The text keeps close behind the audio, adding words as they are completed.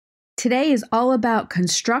Today is all about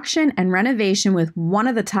construction and renovation with one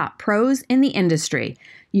of the top pros in the industry.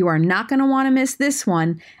 You are not going to want to miss this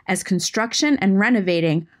one, as construction and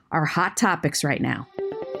renovating are hot topics right now.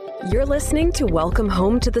 You're listening to Welcome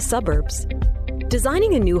Home to the Suburbs.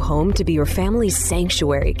 Designing a new home to be your family's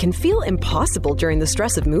sanctuary can feel impossible during the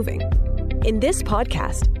stress of moving. In this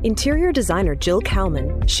podcast, interior designer Jill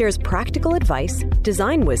Kalman shares practical advice,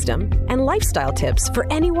 design wisdom, and lifestyle tips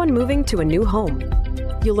for anyone moving to a new home.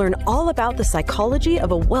 You'll learn all about the psychology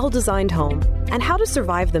of a well-designed home and how to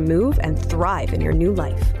survive the move and thrive in your new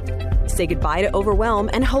life. Say goodbye to overwhelm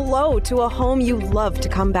and hello to a home you love to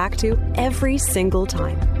come back to every single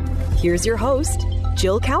time. Here's your host,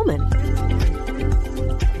 Jill Kalman.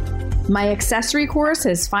 My accessory course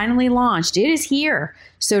has finally launched. It is here.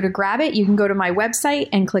 So to grab it, you can go to my website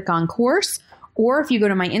and click on course, or if you go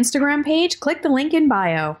to my Instagram page, click the link in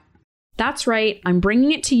bio. That's right. I'm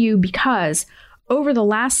bringing it to you because over the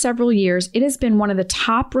last several years, it has been one of the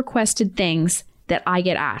top requested things that I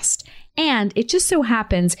get asked. And it just so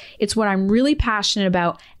happens it's what I'm really passionate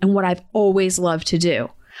about and what I've always loved to do.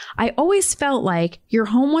 I always felt like your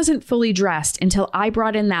home wasn't fully dressed until I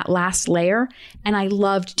brought in that last layer, and I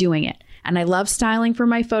loved doing it. And I love styling for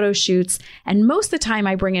my photo shoots. And most of the time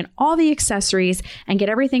I bring in all the accessories and get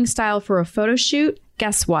everything styled for a photo shoot.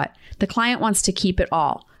 Guess what? The client wants to keep it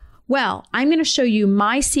all. Well, I'm going to show you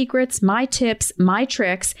my secrets, my tips, my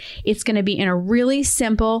tricks. It's going to be in a really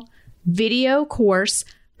simple video course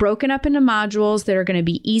broken up into modules that are going to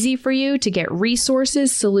be easy for you to get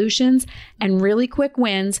resources, solutions, and really quick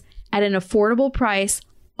wins at an affordable price,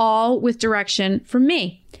 all with direction from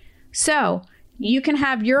me. So you can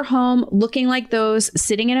have your home looking like those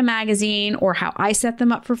sitting in a magazine or how I set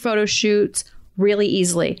them up for photo shoots really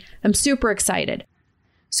easily. I'm super excited.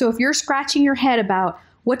 So if you're scratching your head about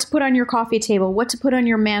what to put on your coffee table, what to put on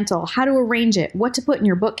your mantle, how to arrange it, what to put in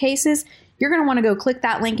your bookcases, you're going to want to go click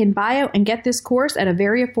that link in bio and get this course at a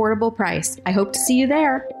very affordable price. I hope to see you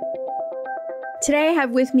there. Today I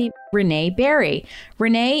have with me Renee Berry.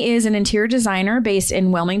 Renee is an interior designer based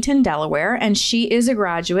in Wilmington, Delaware, and she is a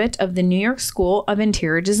graduate of the New York School of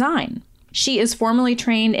Interior Design. She is formally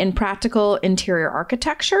trained in practical interior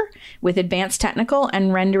architecture with advanced technical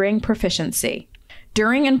and rendering proficiency.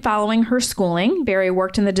 During and following her schooling, Berry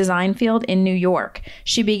worked in the design field in New York.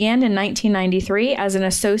 She began in 1993 as an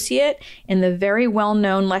associate in the very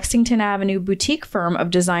well-known Lexington Avenue boutique firm of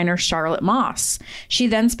designer Charlotte Moss. She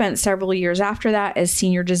then spent several years after that as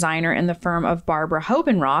senior designer in the firm of Barbara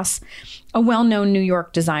Hoban-Ross, a well-known New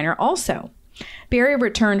York designer also. Berry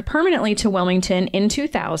returned permanently to Wilmington in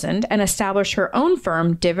 2000 and established her own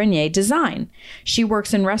firm, Divinier Design. She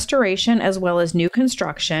works in restoration as well as new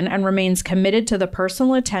construction and remains committed to the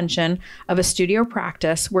personal attention of a studio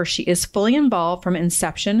practice where she is fully involved from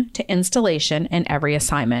inception to installation in every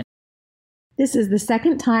assignment. This is the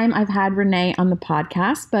second time I've had Renee on the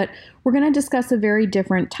podcast, but we're going to discuss a very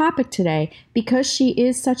different topic today. Because she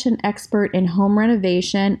is such an expert in home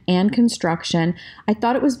renovation and construction, I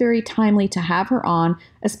thought it was very timely to have her on,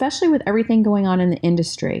 especially with everything going on in the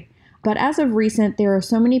industry. But as of recent, there are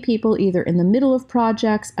so many people either in the middle of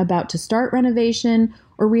projects, about to start renovation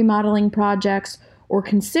or remodeling projects, or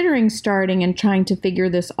considering starting and trying to figure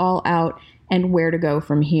this all out and where to go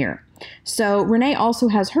from here. So Renee also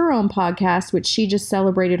has her own podcast, which she just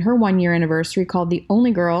celebrated her 1-year anniversary, called The Only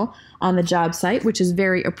Girl on the Job Site, which is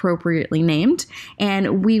very appropriately named.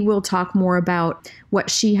 And we will talk more about what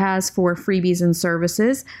she has for freebies and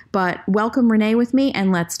services. But welcome Renee with me,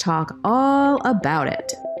 and let's talk all about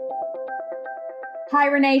it. Hi,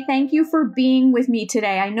 Renee. Thank you for being with me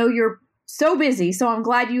today. I know you're so busy, so I'm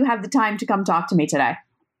glad you have the time to come talk to me today.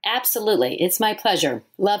 Absolutely. It's my pleasure.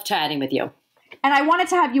 Love chatting with you. And I wanted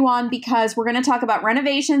to have you on because we're going to talk about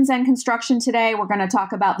renovations and construction today. We're going to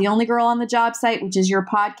talk about The Only Girl on the Job Site, which is your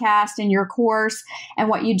podcast and your course and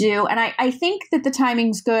what you do. And I think that the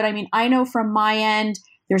timing's good. I mean, I know from my end,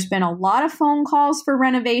 there's been a lot of phone calls for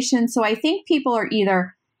renovation. So I think people are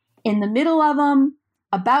either in the middle of them,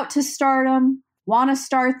 about to start them, want to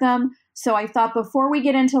start them. So I thought before we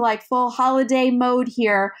get into like full holiday mode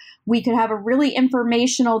here, we could have a really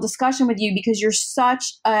informational discussion with you because you're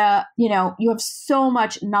such a, you have so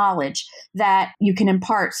much knowledge that you can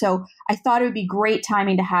impart. So I thought it would be great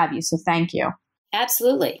timing to have you. So thank you.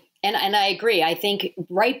 Absolutely. And I agree. I think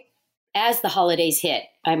right as the holidays hit,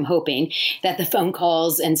 I'm hoping that the phone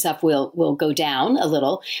calls and stuff will go down a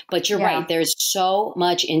little. But you're right. There's so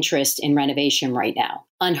much interest in renovation right now.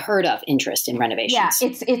 Unheard of interest in renovations. Yeah,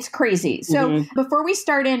 it's crazy. So before we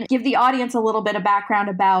start in, give the audience a little bit of background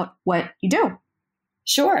about what you do.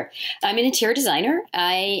 Sure. I'm an interior designer.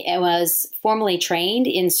 I was formally trained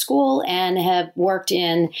in school and have worked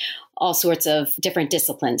in all sorts of different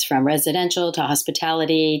disciplines, from residential to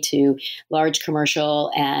hospitality to large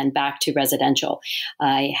commercial and back to residential.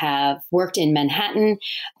 I have worked in Manhattan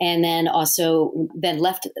and then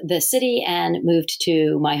left the city and moved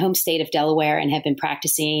to my home state of Delaware and have been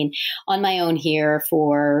practicing on my own here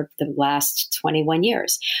for the last 21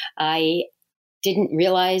 years. I didn't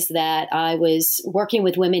realize that I was working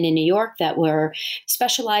with women in New York that were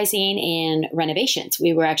specializing in renovations.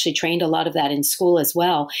 We were actually trained a lot of that in school as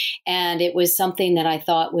well. And it was something that I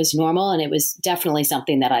thought was normal, and it was definitely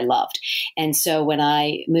something that I loved. And so when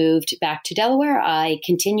I moved back to Delaware, I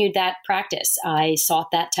continued that practice. I sought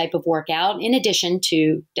that type of work out in addition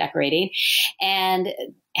to decorating, and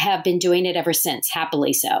have been doing it ever since,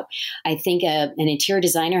 happily so. I think an interior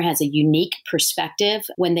designer has a unique perspective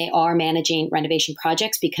when they are managing renovation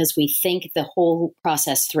projects because we think the whole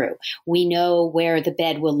process through. We know where the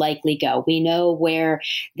bed will likely go. We know where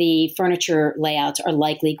the furniture layouts are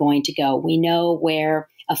likely going to go. We know where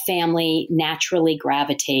a family naturally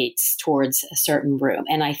gravitates towards a certain room.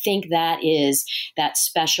 And I think that is that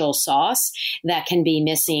special sauce that can be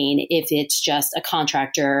missing if it's just a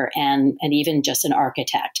contractor and even just an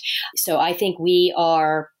architect. So I think we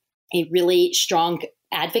are a really strong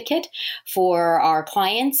advocate for our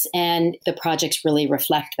clients, and the projects really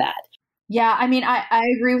reflect that. Yeah, I mean, I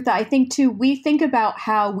agree with that. I think, too, we think about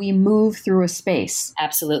how we move through a space.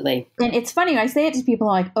 Absolutely. And it's funny, I say it to people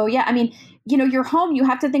like, oh, yeah, I mean, your home, you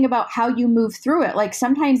have to think about how you move through it. Like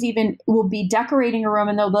sometimes even we'll be decorating a room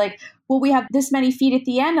and they'll be like, well, we have this many feet at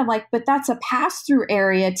the end. I'm like, but that's a pass-through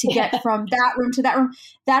area to get from that room to that room.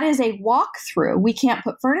 That is a walk-through. We can't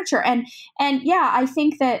put furniture. And yeah, I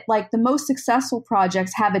think that like the most successful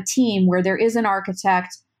projects have a team where there is an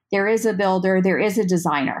architect, there is a builder, there is a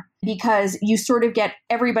designer, because you sort of get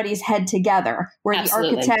everybody's head together where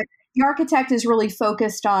Absolutely. the architect is really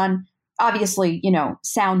focused on, obviously,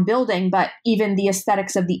 sound building, but even the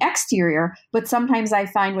aesthetics of the exterior. But sometimes I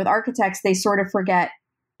find with architects, they sort of forget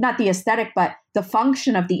not the aesthetic, but the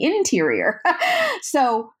function of the interior.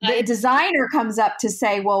 So the designer comes up to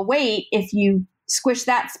say, well, wait, if you squish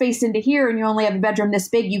that space into here and you only have a bedroom this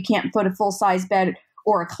big, you can't put a full-size bed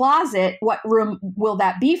or a closet. What room will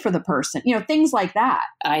that be for the person? Things like that.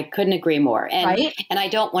 I couldn't agree more. And I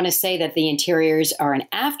don't want to say that the interiors are an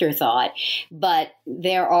afterthought, but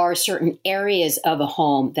there are certain areas of a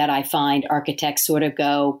home that I find architects sort of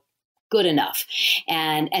go, good enough.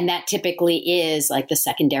 And that typically is like the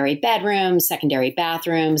secondary bedrooms, secondary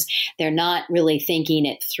bathrooms. They're not really thinking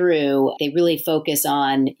it through. They really focus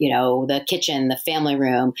on, the kitchen, the family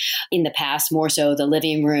room, in the past, more so the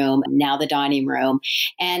living room, now the dining room.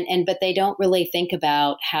 But they don't really think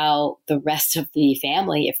about how the rest of the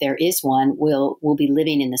family, if there is one, will be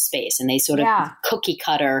living in the space. And they sort of cookie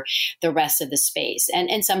cutter the rest of the space.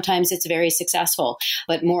 And sometimes it's very successful,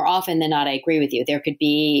 but more often than not, I agree with you. There could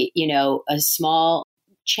be, a small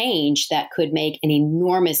change that could make an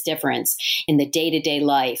enormous difference in the day-to-day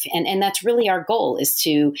life. And that's really our goal, is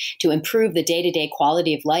to improve the day-to-day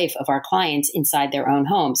quality of life of our clients inside their own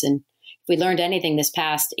homes. And if we learned anything this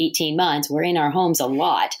past 18 months, we're in our homes a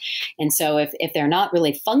lot. And so if they're not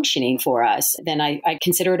really functioning for us, then I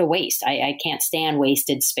consider it a waste. I can't stand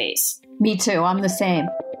wasted space. Me too. I'm the same.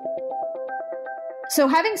 So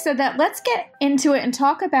having said that, let's get into it and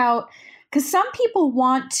talk about, because some people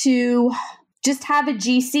want to just have a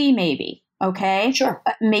GC maybe, okay? Sure.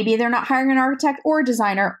 Maybe they're not hiring an architect or a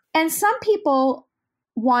designer. And some people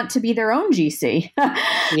want to be their own GC.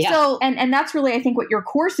 Yeah. So, and that's really, I think, what your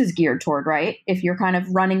course is geared toward, right? If you're kind of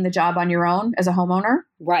running the job on your own as a homeowner.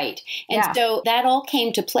 Right. And so that all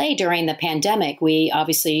came to play during the pandemic. We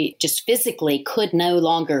obviously just physically could no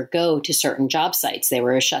longer go to certain job sites. There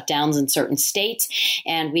were shutdowns in certain states,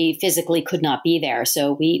 and we physically could not be there.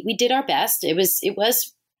 So we did our best. It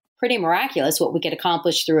was pretty miraculous what we could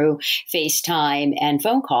accomplish through FaceTime and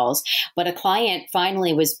phone calls. But a client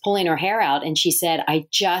finally was pulling her hair out, and she said, I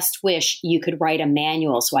just wish you could write a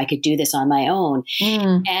manual so I could do this on my own.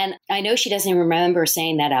 And I know she doesn't even remember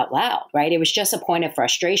saying that out loud, right? It was just a point of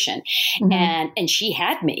frustration. And she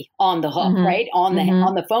had me on the hook, right? On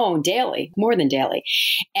the phone daily, more than daily.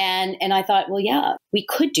 And I thought, well, yeah, we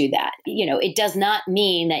could do that. It does not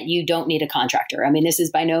mean that you don't need a contractor. I mean, this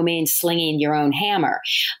is by no means slinging your own hammer,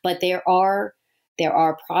 but there are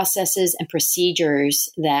processes and procedures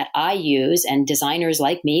that I use, and designers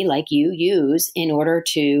like me, like you, use in order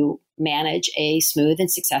to manage a smooth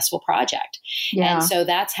and successful project. Yeah. And so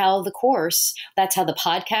that's how the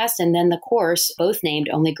podcast, and then the course, both named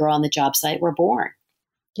Only Girl on the Job Site, were born.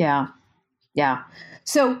 Yeah. Yeah.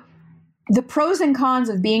 So the pros and cons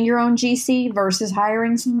of being your own GC versus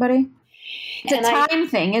hiring somebody. It's a time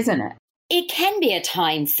thing, isn't it? It can be a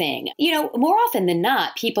time thing. More often than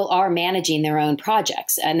not, people are managing their own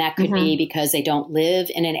projects. And that could be because they don't live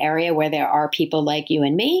in an area where there are people like you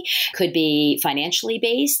and me. Could be financially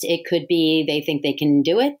based. It could be they think they can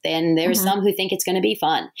do it. Then there's some who think it's going to be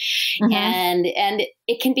fun. And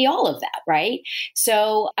it can be all of that, right?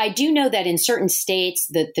 So I do know that in certain states,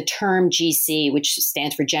 the term GC, which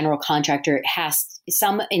stands for general contractor,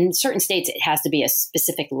 in certain states, it has to be a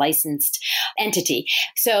specific licensed entity.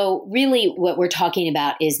 So really what we're talking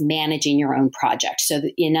about is managing your own project. So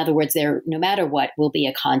in other words, there, no matter what, will be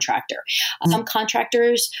a contractor. Some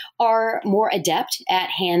contractors are more adept at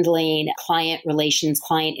handling client relations,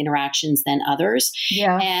 client interactions than others.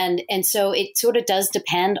 Yeah. And so it sort of does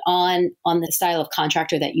depend on the style of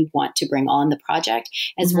contractor that you want to bring on the project,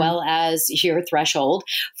 as well as your threshold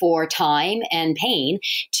for time and pain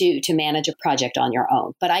to manage a project on your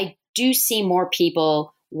own. But I do see more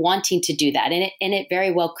people wanting to do that. And it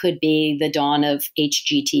very well could be the dawn of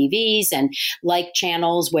HGTVs and like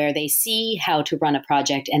channels where they see how to run a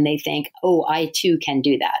project and they think, oh, I too can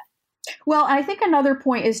do that. Well, I think another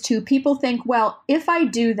point is too, people think, well, if I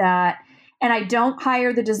do that and I don't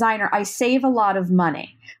hire the designer, I save a lot of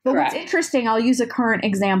money. But Correct. What's interesting, I'll use a current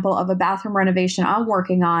example of a bathroom renovation I'm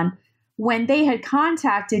working on. When they had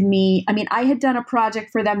contacted me, I had done a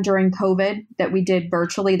project for them during COVID that we did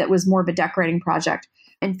virtually that was more of a decorating project.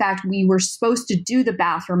 In fact, we were supposed to do the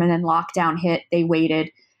bathroom and then lockdown hit. They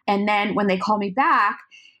waited. And then when they called me back,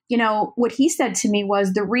 what he said to me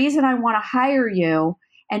was, the reason I want to hire you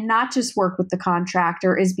and not just work with the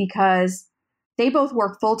contractor is because they both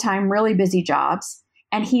work full-time, really busy jobs.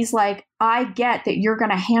 And he's like, I get that you're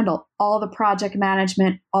going to handle all the project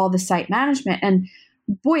management, all the site management. And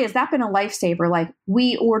boy, has that been a lifesaver. Like,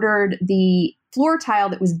 we ordered the floor tile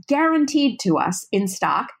that was guaranteed to us in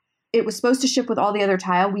stock. It was supposed to ship with all the other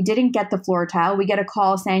tile. We didn't get the floor tile. We get a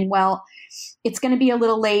call saying, well, it's going to be a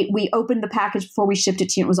little late. We opened the package before we shipped it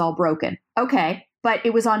to you. It was all broken. Okay. But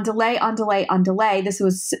it was on delay, on delay, on delay. This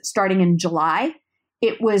was starting in July.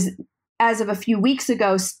 It was, as of a few weeks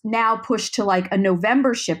ago, now pushed to like a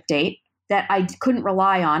November ship date that I couldn't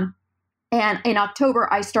rely on. And in October,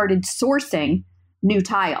 I started sourcing new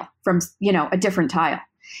tile from, a different tile.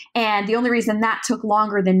 And the only reason that took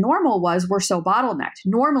longer than normal was we're so bottlenecked.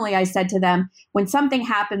 Normally, I said to them, when something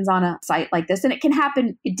happens on a site like this, and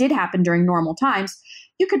it did happen during normal times,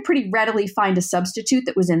 you could pretty readily find a substitute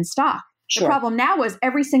that was in stock. Sure. The problem now was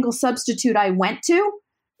every single substitute I went to,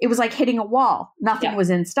 it was like hitting a wall. Nothing was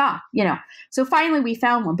in stock, So finally we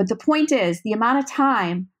found one. But the point is, the amount of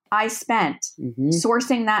time I spent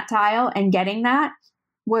sourcing that tile and getting that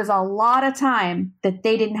was a lot of time that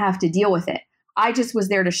they didn't have to deal with it. I just was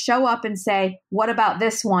there to show up and say, what about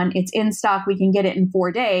this one? It's in stock. We can get it in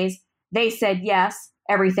 4 days. They said yes.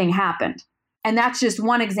 Everything happened. And that's just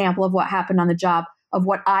one example of what happened on the job of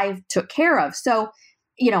what I took care of. So,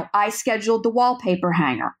 I scheduled the wallpaper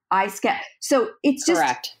hanger. So it's just,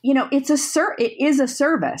 Correct. It is a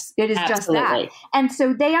service. It is Absolutely. Just that. And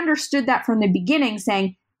so they understood that from the beginning,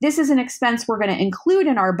 saying, this is an expense we're going to include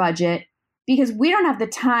in our budget because we don't have the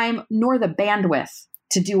time nor the bandwidth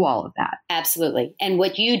to do all of that. Absolutely. And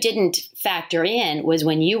what you didn't factor in was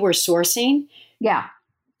when you were sourcing,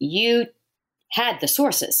 you had the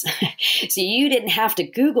sources. So you didn't have to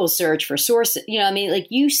Google search for sources.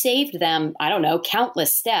 You saved them,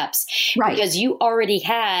 countless steps, right? Because you already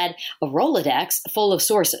had a Rolodex full of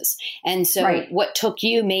sources. And so what took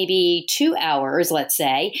you maybe 2 hours, let's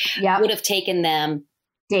say, would have taken them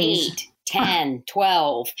days. 8, 10,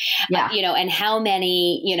 12, and how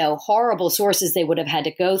many, horrible sources they would have had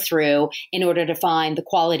to go through in order to find the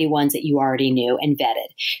quality ones that you already knew and vetted.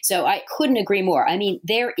 So I couldn't agree more.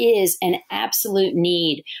 There is an absolute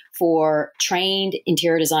need for trained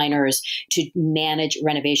interior designers to manage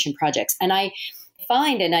renovation projects. And I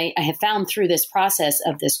have found through this process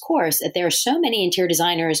of this course that there are so many interior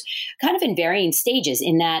designers kind of in varying stages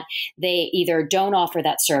in that they either don't offer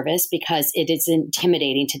that service because it is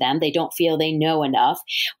intimidating to them. They don't feel they know enough,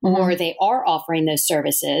 or they are offering those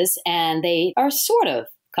services and they are sort of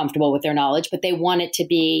comfortable with their knowledge, but they want it to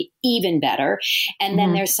be even better. And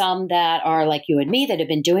then there's some that are like you and me that have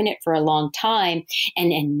been doing it for a long time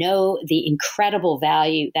and know the incredible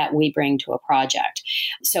value that we bring to a project.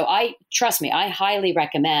 So trust me, I highly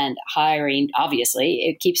recommend hiring. Obviously,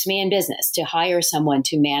 it keeps me in business to hire someone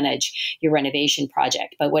to manage your renovation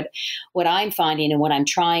project. But what I'm finding and what I'm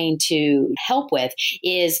trying to help with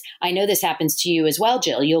is, I know this happens to you as well,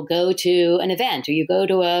 Jill. You'll go to an event or you go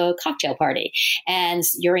to a cocktail party and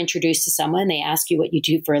you're introduced to someone, they ask you what you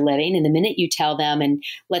do for a living. And the minute you tell them, and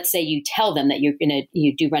let's say you tell them that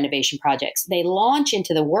you do renovation projects, they launch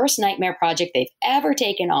into the worst nightmare project they've ever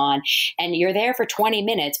taken on. And you're there for 20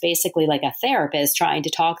 minutes, basically like a therapist trying to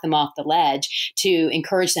talk them off the ledge to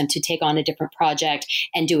encourage them to take on a different project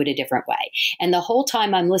and do it a different way. And the whole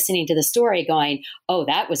time I'm listening to the story going, oh,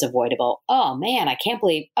 that was avoidable. Oh man, I can't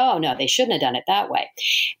believe, oh no, they shouldn't have done it that way.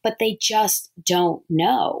 But they just don't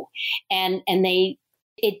know. And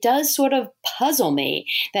it does sort of puzzle me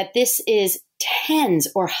that this is tens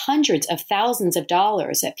or hundreds of thousands of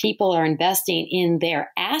dollars that people are investing in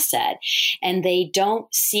their asset, and they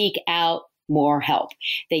don't seek out more help.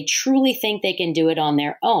 They truly think they can do it on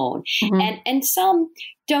their own. And some,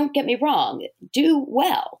 don't get me wrong, do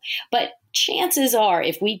well. But chances are,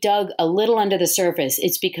 if we dug a little under the surface,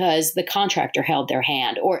 it's because the contractor held their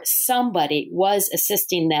hand or somebody was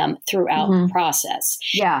assisting them throughout the process.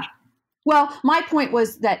 Yeah. Well, my point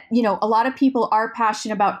was that, a lot of people are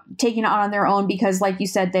passionate about taking it on their own because, like you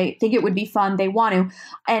said, they think it would be fun. They want to.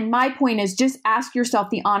 And my point is just ask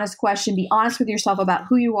yourself the honest question. Be honest with yourself about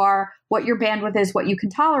who you are, what your bandwidth is, what you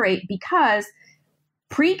can tolerate, because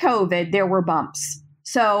pre-COVID, there were bumps.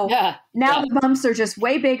 So now the bumps are just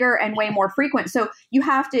way bigger and way more frequent. So you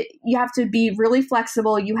have to be really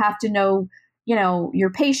flexible. You have to know, your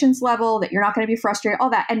patience level, that you're not going to be frustrated, all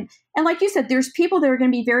that. And like you said, there's people that are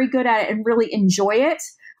going to be very good at it and really enjoy it.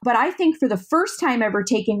 But I think for the first time ever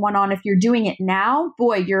taking one on, if you're doing it now,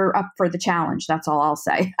 boy, you're up for the challenge. That's all I'll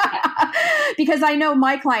say. Because I know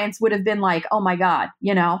my clients would have been like, oh my God,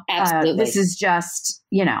 this is just,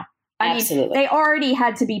 I mean, they already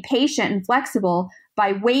had to be patient and flexible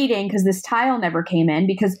by waiting because this tile never came in,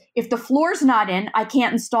 because if the floor's not in, I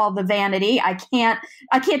can't install the vanity. I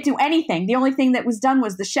can't do anything. The only thing that was done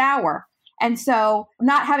was the shower. And so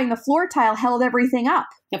not having the floor tile held everything up.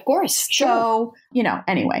 Of course. Sure. So,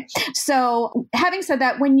 anyway. So having said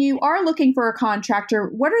that, when you are looking for a contractor,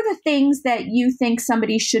 what are the things that you think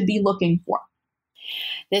somebody should be looking for?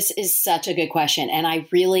 This is such a good question. And I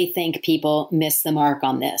really think people miss the mark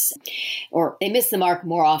on this, or they miss the mark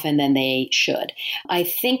more often than they should. I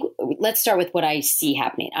think, let's start with what I see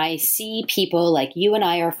happening. I see people like you and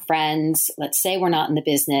I are friends. Let's say we're not in the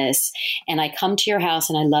business, and I come to your house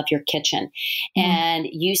and I love your kitchen. And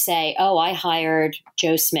you say, oh, I hired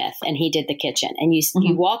Joe Smith and he did the kitchen. And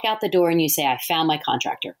you walk out the door and you say, I found my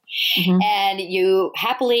contractor. And you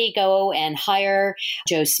happily go and hire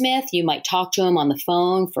Joe Smith. You might talk to him on the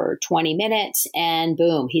phone for 20 minutes and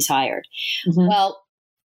boom, he's hired. Well,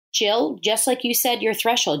 Jill, just like you said, your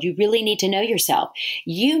threshold, you really need to know yourself.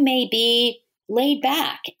 You may be laid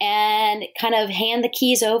back and kind of hand the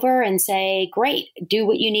keys over and say, great, do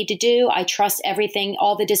what you need to do. I trust everything.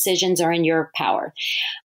 All the decisions are in your power.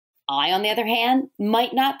 I, on the other hand,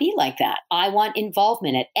 might not be like that. I want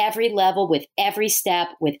involvement at every level, with every step,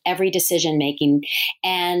 with every decision making.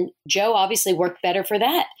 And Joe obviously worked better for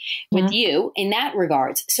that with you in that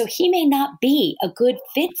regards. So he may not be a good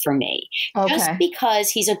fit for me just because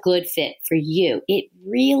he's a good fit for you. It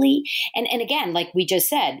really, and again, like we just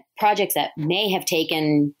said, projects that may have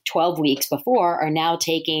taken 12 weeks before are now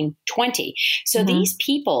taking 20. So these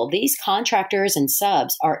people, these contractors and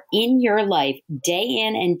subs are in your life day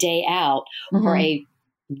in and day out for a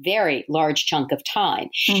very large chunk of time.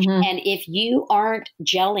 And if you aren't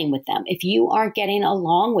gelling with them, if you aren't getting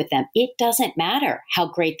along with them, it doesn't matter how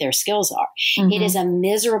great their skills are. It is a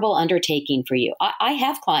miserable undertaking for you. I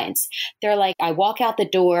have clients. They're like, I walk out the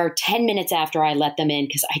door 10 minutes after I let them in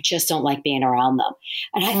because I just don't like being around them.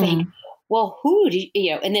 And I think, well, who do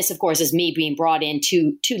you know? And this, of course, is me being brought in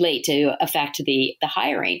too late to affect the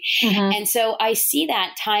hiring. And so I see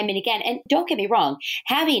that time and again. And don't get me wrong,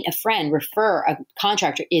 having a friend refer a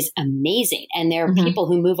contractor is amazing. And there are people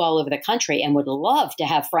who move all over the country and would love to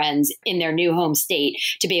have friends in their new home state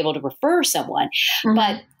to be able to refer someone.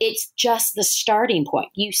 But it's just the starting point.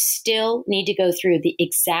 You still need to go through the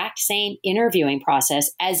exact same interviewing process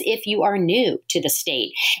as if you are new to the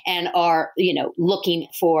state and are, looking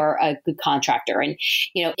for a good contractor. And,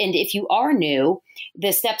 and if you are new,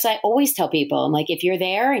 the steps I always tell people, I'm like, if you're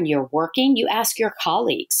there and you're working, you ask your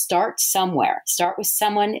colleagues, start somewhere, start with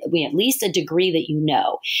someone with at least a degree that you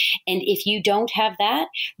know. And if you don't have that,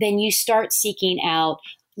 then you start seeking out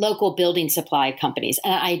local building supply companies.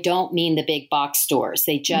 And I don't mean the big box stores.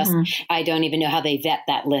 They just, I don't even know how they vet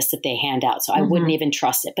that list that they hand out. So I wouldn't even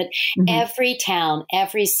trust it. But every town,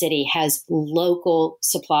 every city has local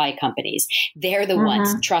supply companies. They're the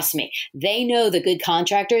ones, trust me, they know the good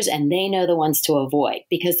contractors and they know the ones to avoid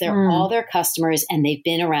because they're all their customers and they've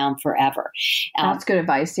been around forever. That's good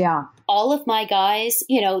advice. Yeah. all of my guys,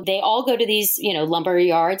 they all go to these, lumber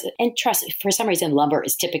yards, and trust me, for some reason, lumber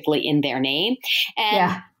is typically in their name.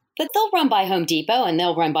 And but they'll run by Home Depot and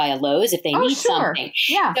they'll run by a Lowe's if they need something.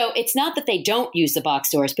 Yeah. So it's not that they don't use the box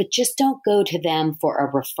stores, but just don't go to them for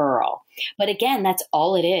a referral. But again, that's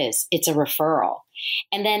all it is. It's a referral.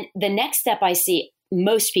 And then the next step I see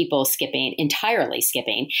most people entirely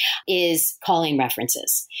skipping, is calling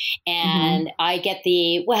references. And I get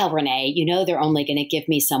Renee, they're only going to give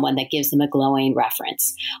me someone that gives them a glowing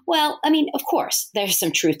reference. Well, I mean, of course, there's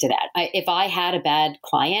some truth to that. If I had a bad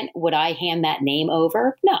client, would I hand that name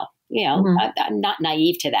over? No. I'm not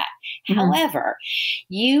naive to that. However,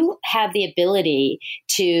 you have the ability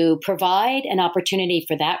to provide an opportunity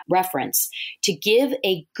for that reference to give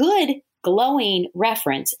a good glowing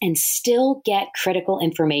reference and still get critical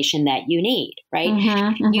information that you need, right?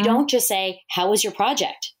 You don't just say, how was your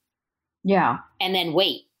project? Yeah. And then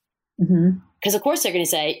wait. Because of course they're going to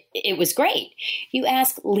say, it was great. You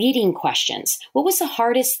ask leading questions. What was the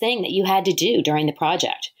hardest thing that you had to do during the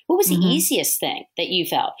project? What was the easiest thing that you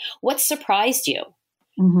felt? What surprised you?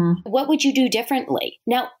 What would you do differently?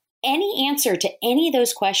 Now, any answer to any of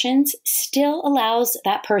those questions still allows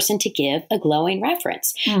that person to give a glowing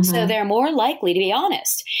reference. So they're more likely to be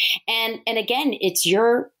honest. And again, it's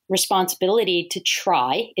your responsibility to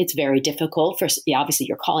try. It's very difficult for, obviously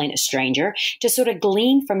you're calling a stranger, to sort of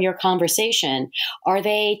glean from your conversation. Are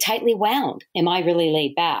they tightly wound? Am I really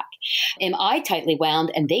laid back? Am I tightly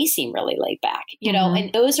wound and they seem really laid back?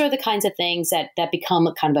 And those are the kinds of things that become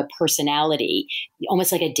a kind of a personality,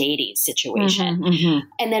 almost like a dating situation.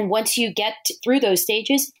 And then once you get through those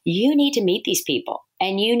stages, you need to meet these people.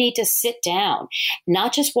 And you need to sit down,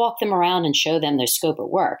 not just walk them around and show them their scope of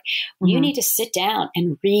work. You need to sit down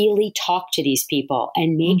and really talk to these people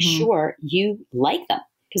and make sure you like them.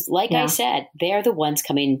 Because like I said, they're the ones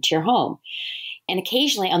coming to your home. And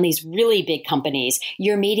occasionally on these really big companies,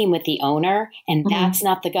 you're meeting with the owner and that's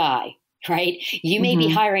not the guy. Right? You may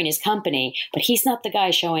be hiring his company, but he's not the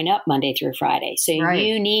guy showing up Monday through Friday. So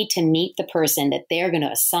you need to meet the person that they're going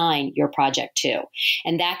to assign your project to.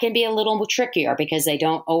 And that can be a little trickier because they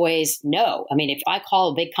don't always know. I mean, if I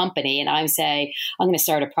call a big company and I say, I'm going to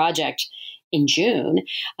start a project in June,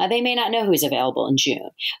 they may not know who's available in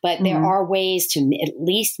June. But there are ways to at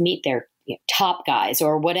least meet their top guys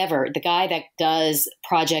or whatever, the guy that does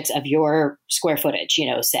projects of your square footage,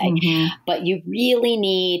 say. But you really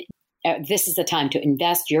need this is the time to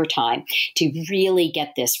invest your time to really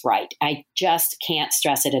get this right. I just can't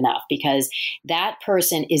stress it enough because that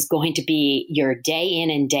person is going to be your day in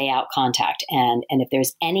and day out contact. And if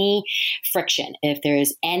there's any friction, if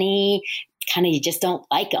there's any kind of you just don't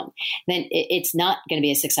like them, then it's not going to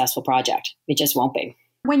be a successful project. It just won't be.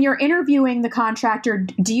 When you're interviewing the contractor,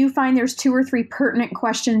 do you find there's 2 or 3 pertinent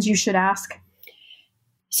questions you should ask?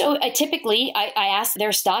 So typically I ask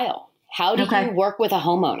their style. How do you work with a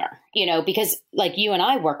homeowner? Because like you and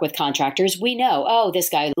I work with contractors, we know, this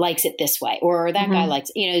guy likes it this way, or that guy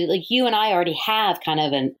likes, like you and I already have kind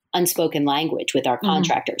of an unspoken language with our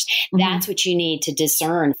contractors. That's what you need to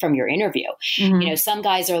discern from your interview. Some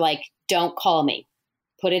guys are like, don't call me.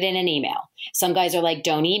 Put it in an email. Some guys are like,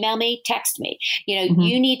 don't email me, text me.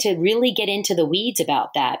 You need to really get into the weeds about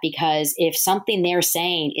that because if something they're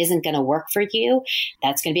saying isn't going to work for you,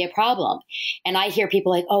 that's going to be a problem. And I hear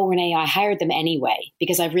people like, oh, Renee, I hired them anyway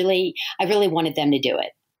because I really wanted them to do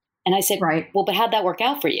it. And I said, well, but how'd that work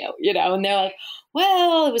out for you? And they're like,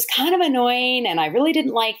 well, it was kind of annoying. And I really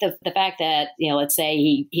didn't like the fact that, let's say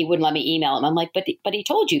he wouldn't let me email him. I'm like, but he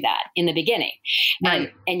told you that in the beginning.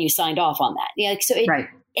 And you signed off on that.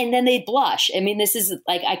 And then they blush. I mean, this is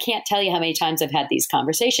like, I can't tell you how many times I've had these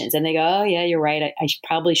conversations and they go, oh yeah, you're right. I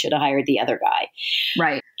probably should have hired the other guy.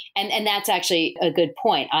 Right. And that's actually a good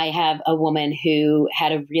point. I have a woman who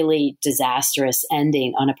had a really disastrous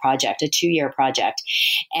ending on a project, a 2-year project.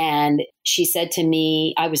 And she said to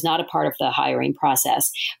me, I was not a part of the hiring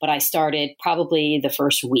process, but I started probably the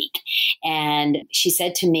first week. And she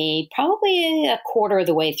said to me, probably a quarter of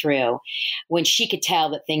the way through, when she could tell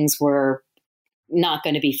that things were not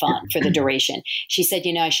going to be fun for the duration, she said,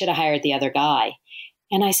 I should have hired the other guy.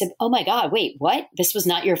 And I said, oh my God, wait, what? This was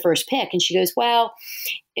not your first pick? And she goes, well,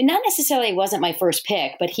 not necessarily wasn't my first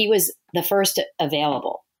pick, but he was the first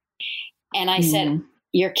available. And I said,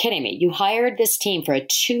 you're kidding me. You hired this team for a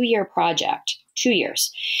 2-year project, 2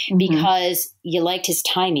 years, because you liked his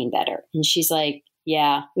timing better. And she's like,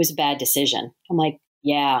 yeah, it was a bad decision. I'm like,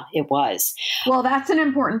 yeah, it was. Well, that's an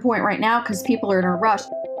important point right now because people are in a rush.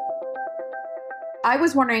 I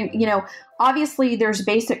was wondering, obviously there's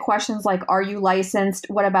basic questions like, are you licensed?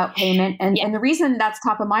 What about payment? And the reason that's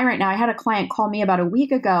top of mind right now, I had a client call me about a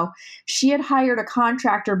week ago. She had hired a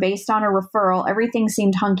contractor based on a referral. Everything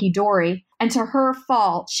seemed hunky-dory. And to her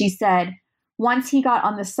fault, she said, once he got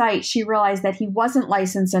on the site, she realized that he wasn't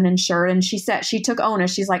licensed and insured. And she said, she took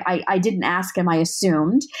onus. She's like, I didn't ask him, I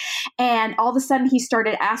assumed. And all of a sudden he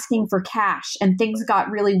started asking for cash and things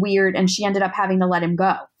got really weird. And she ended up having to let him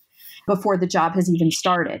go before the job has even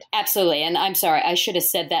started. Absolutely. And I'm sorry, I should have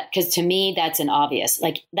said that because to me, that's an obvious,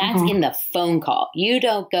 like that's in the phone call. You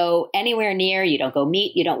don't go anywhere near, you don't go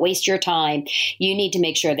meet, you don't waste your time. You need to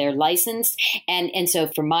make sure they're licensed. And so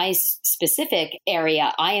for my specific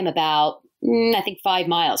area, I am about I think 5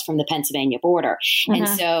 miles from the Pennsylvania border. And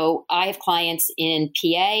so I have clients in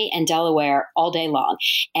PA and Delaware all day long.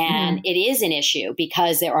 And it is an issue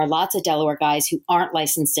because there are lots of Delaware guys who aren't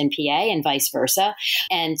licensed in PA and vice versa.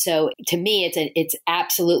 And so to me, it's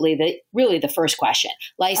absolutely really the first question,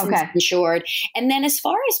 licensed, insured. And then as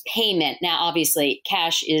far as payment, now, obviously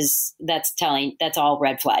cash that's all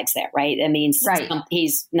red flags there, right? That means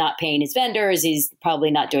he's not paying his vendors. He's probably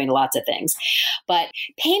not doing lots of things, but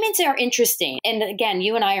payments are interesting. And again,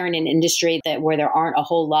 you and I are in an industry where there aren't a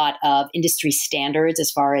whole lot of industry standards as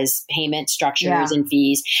far as payment structures and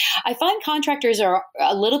fees. I find contractors are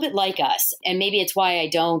a little bit like us, and maybe it's why I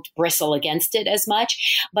don't bristle against it as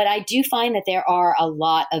much. But I do find that there are a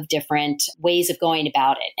lot of different ways of going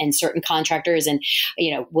about it, and certain contractors, and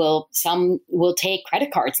some will take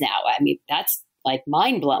credit cards now. I mean, that's like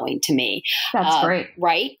mind blowing to me. That's great.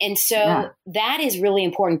 Right. And so that is really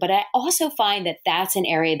important. But I also find that that's an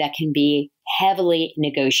area that can be heavily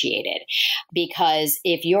negotiated, because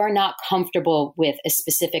if you're not comfortable with a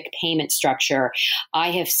specific payment structure,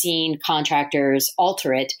 I have seen contractors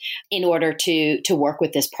alter it in order to work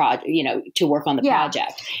with this project, to work on the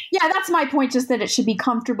project. Yeah, that's my point, just that it should be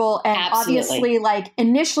comfortable. And obviously, like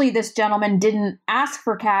initially this gentleman didn't ask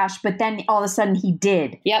for cash, but then all of a sudden he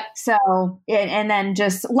did. Yep. So, and then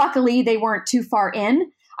just luckily they weren't too far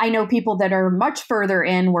in. I know people that are much further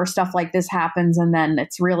in where stuff like this happens, and then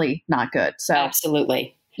it's really not good. So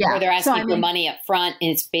absolutely. Yeah. Or they're asking for money up front, and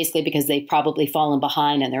it's basically because they've probably fallen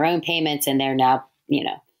behind in their own payments, and they're now,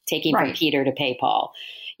 taking from Peter to pay Paul.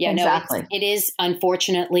 Yeah, exactly. No, it is,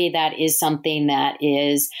 unfortunately, that is something that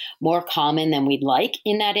is more common than we'd like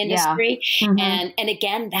in that industry. Yeah. And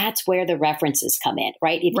again, that's where the references come in,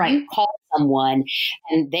 right? If you call someone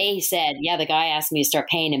and they said, yeah, the guy asked me to start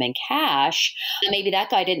paying him in cash, maybe that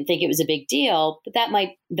guy didn't think it was a big deal, but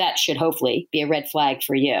that should hopefully be a red flag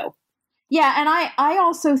for you. Yeah. And I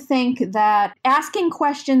also think that asking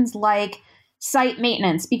questions like site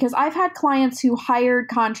maintenance, because I've had clients who hired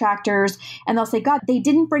contractors and they'll say, God, they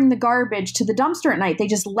didn't bring the garbage to the dumpster at night. They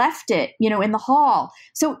just left it, in the hall.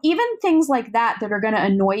 So even things like that are going to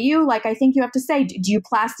annoy you, like I think you have to say, do you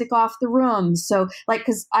plastic off the rooms? So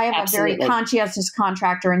because I have a very conscientious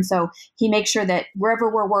contractor. And so he makes sure that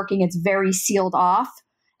wherever we're working, it's very sealed off.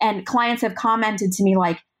 And clients have commented to me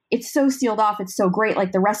like, it's so sealed off. It's so great.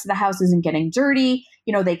 Like the rest of the house isn't getting dirty.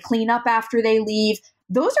 They clean up after they leave.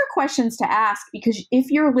 Those are questions to ask, because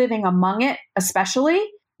if you're living among it, especially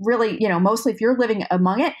really, mostly if you're living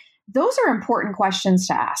among it, those are important questions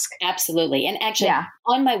to ask. Absolutely. And actually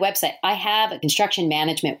on my website, I have a construction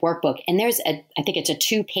management workbook, and there's I think it's a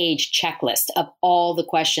 2-page checklist of all the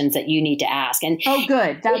questions that you need to ask. And oh,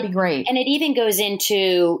 good. That'd be great. And it even goes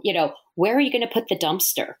into, where are you going to put the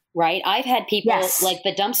dumpster, right? I've had people like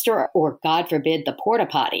the dumpster, or God forbid, the porta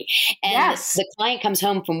potty. And the client comes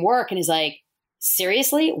home from work and is like,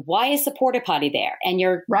 seriously, why is the porta potty there? And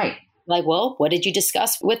you're like, well, what did you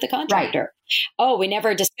discuss with the contractor? Right. Oh, we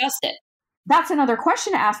never discussed it. That's another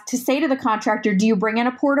question to ask, to say to the contractor, do you bring in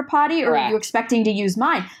a porta potty, or are you expecting to use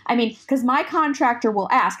mine? I mean, because my contractor will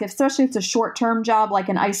ask, especially if it's a short-term job like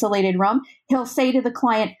an isolated room, he'll say to the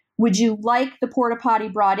client, would you like the porta potty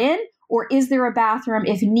brought in? Or is there a bathroom,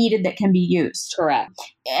 if needed, that can be used? Correct.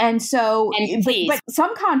 And so, but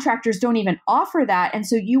some contractors don't even offer that. And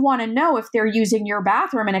so you want to know if they're using your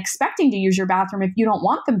bathroom and expecting to use your bathroom if you don't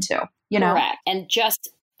want them to, Correct. And just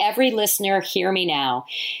every listener, hear me now.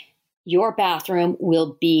 Your bathroom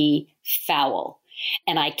will be foul.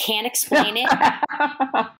 And I can't explain it.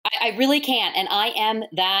 I really can't. And I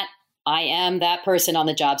am that person on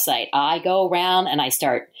the job site. I go around and I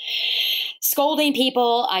start scolding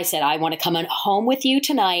people. I said, I want to come home with you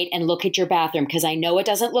tonight and look at your bathroom because I know it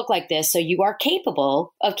doesn't look like this. So you are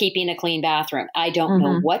capable of keeping a clean bathroom. I don't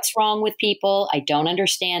know what's wrong with people. I don't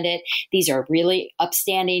understand it. These are really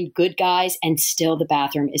upstanding, good guys, and still the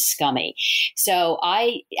bathroom is scummy. So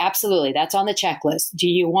absolutely, that's on the checklist. Do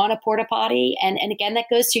you want a porta potty? And again, that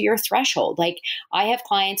goes to your threshold. Like I have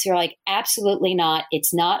clients who are like, absolutely not.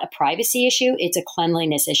 It's not a privacy issue. It's a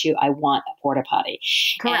cleanliness issue. I want a porta potty.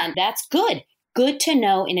 Correct. And that's good to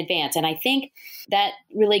know in advance. And I think that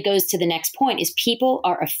really goes to the next point is people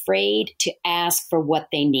are afraid to ask for what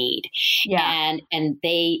they need. Yeah. And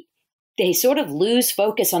they sort of lose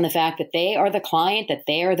focus on the fact that they are the client, that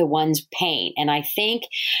they are the ones paying. And I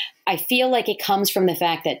feel like it comes from the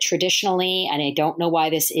fact that traditionally, and I don't know why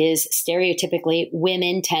this is, stereotypically,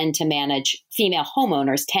 female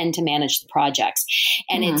homeowners tend to manage the projects.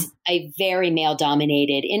 And it's a very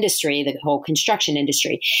male-dominated industry, the whole construction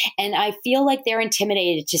industry. And I feel like they're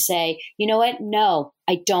intimidated to say, you know what? No,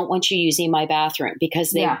 I don't want you using my bathroom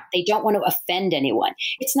because they don't want to offend anyone.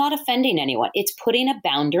 It's not offending anyone. It's putting a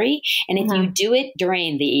boundary. And if you do it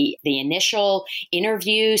during the initial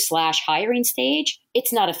interview / hiring stage,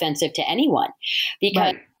 it's not offensive to anyone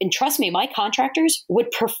because, and trust me, my contractors would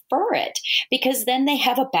prefer it because then they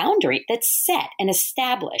have a boundary that's set and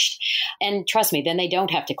established. And trust me, then they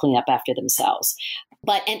don't have to clean up after themselves.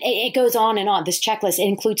 And it goes on and on. This checklist, it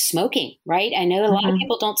includes smoking, right? I know a lot of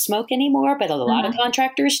people don't smoke anymore, but a lot of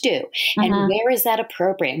contractors do. And where is that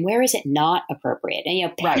appropriate? And where is it not appropriate?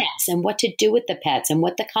 And, pets and what to do with the pets and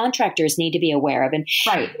what the contractors need to be aware of. And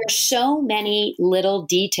there's so many little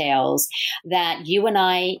details that you and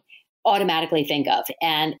I automatically think of.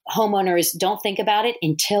 And homeowners don't think about it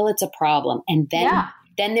until it's a problem. And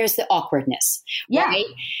then there's the awkwardness. Yeah. Right?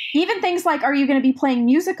 Even things like, are you going to be playing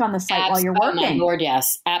music on the site while you're working? Oh my Lord,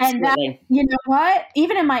 yes. Absolutely. And that, you know what?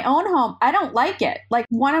 Even in my own home, I don't like it. Like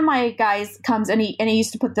one of my guys comes and he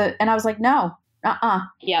used to put and I was like, no,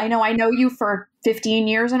 Yeah. I know you for 15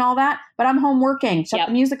 years and all that, but I'm home working. Shut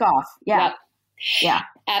the music off. Yeah. Yep. Yeah.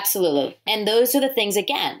 Absolutely. And those are the things,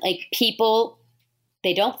 again, like people,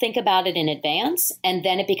 they don't think about it in advance, and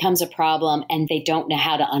then it becomes a problem and they don't know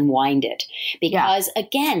how to unwind it. Because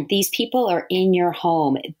again, these people are in your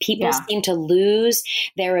home. People seem to lose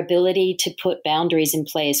their ability to put boundaries in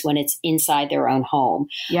place when it's inside their own home.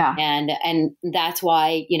 Yeah. And that's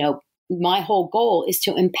why, my whole goal is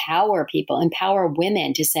to empower people, empower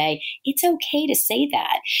women to say, it's okay to say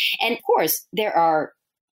that. And of course, there are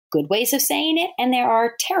good ways of saying it and there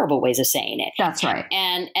are terrible ways of saying it. That's right.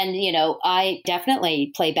 And I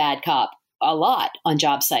definitely play bad cop a lot on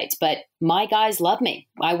job sites, but my guys love me.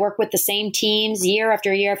 I work with the same teams year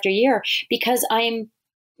after year after year because I'm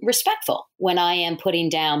respectful when I am putting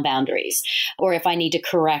down boundaries or if I need to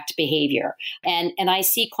correct behavior. And I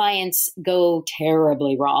see clients go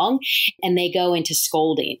terribly wrong and they go into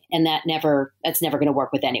scolding, and that's never going to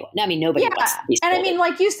work with anyone. I mean, nobody wants to be scolded. And I mean,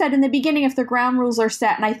 like you said in the beginning, if the ground rules are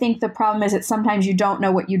set, and I think the problem is that sometimes you don't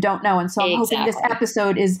know what you don't know. And so I'm hoping this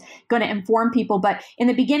episode is going to inform people. But in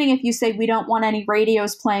the beginning, if you say we don't want any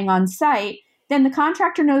radios playing on site, then the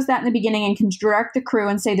contractor knows that in the beginning and can direct the crew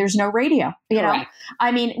and say there's no radio. You know,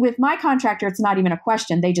 I mean, with my contractor, it's not even a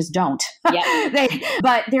question. They just don't.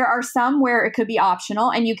 But there are some where it could be optional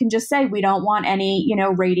and you can just say, we don't want any,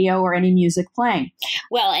 radio or any music playing.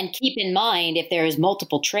 Well, and keep in mind, if there's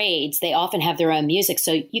multiple trades, they often have their own music.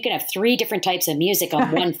 So you can have 3 different types of music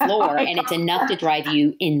on one floor and it's enough to drive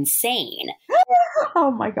you insane.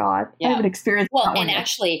 Oh my God. I haven't experienced that. Well, and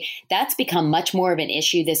actually that's become much more of an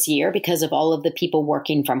issue this year because of all of the people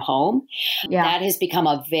working from home. Yeah. That has become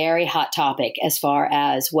a very hot topic as far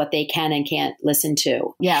as what they can and can't listen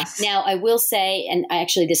to. Yes. Now I will say, and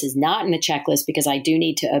actually this is not in the checklist because I do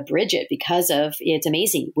need to abridge it because of, it's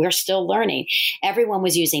amazing. We're still learning. Everyone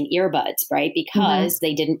was using earbuds, right? Because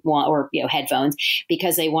they didn't want, or headphones,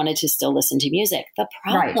 because they wanted to still listen to music. The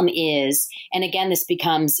problem is, and again, this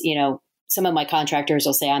becomes, some of my contractors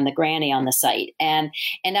will say I'm the granny on the site. And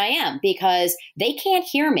I am, because they can't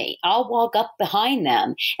hear me. I'll walk up behind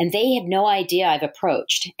them and they have no idea I've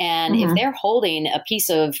approached. And if they're holding a piece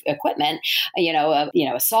of equipment,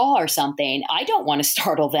 a saw or something, I don't want to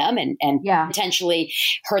startle them and potentially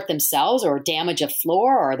hurt themselves or damage a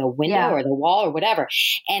floor or the window or the wall or whatever.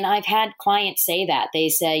 And I've had clients say that. They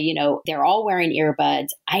say, they're all wearing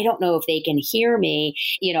earbuds. I don't know if they can hear me.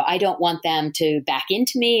 I don't want them to back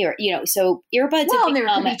into me or, so earbuds. Well, there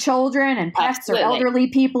could be children and pets or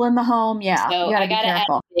elderly people in the home. Yeah. So I got to add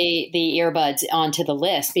the earbuds onto the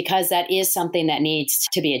list because that is something that needs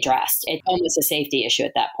to be addressed. It's almost a safety issue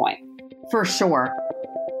at that point. For sure.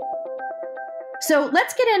 So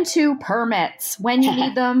let's get into permits, when you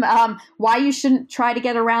need them, why you shouldn't try to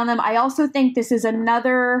get around them. I also think this is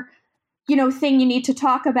another thing you need to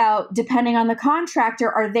talk about. Depending on the contractor,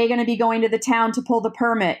 are they going to be going to the town to pull the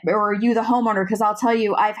permit, or are you the homeowner? Because I'll tell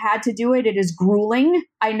you, I've had to do it. It is grueling.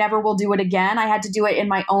 I never will do it again. I had to do it in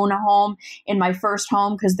my own home, in my first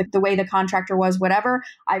home, because the way the contractor was, whatever.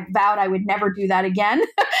 I vowed I would never do that again.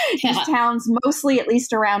 These towns, mostly, at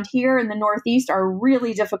least around here in the Northeast, are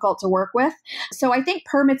really difficult to work with. So I think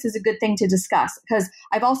permits is a good thing to discuss, because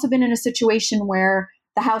I've also been in a situation where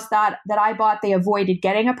the house that I bought, they avoided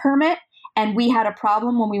getting a permit. And we had a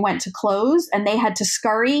problem when we went to close, and they had to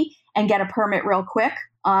scurry and get a permit real quick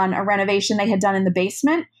on a renovation they had done in the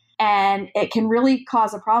basement. And it can really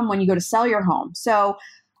cause a problem when you go to sell your home. So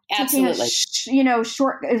absolutely,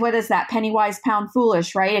 short, what is that? Penny wise, pound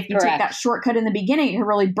foolish, right? If you Correct. take that shortcut in the beginning, it can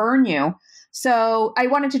really burn you. So I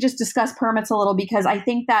wanted to just discuss permits a little, because I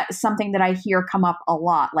think that is something that I hear come up a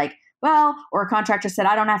lot. Like, well, or a contractor said,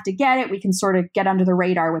 I don't have to get it. We can sort of get under the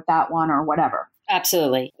radar with that one, or whatever.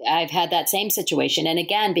 Absolutely. I've had that same situation. And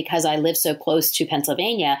again, because I live so close to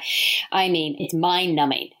Pennsylvania, I mean, it's mind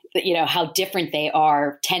numbing, how different they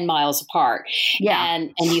are 10 miles apart. Yeah.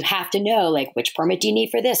 And you have to know, like, which permit do you need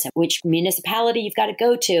for this, and which municipality you've got to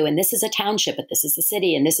go to. And this is a township, but this is the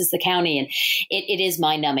city, and this is the county. And it is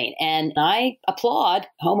mind numbing. And I applaud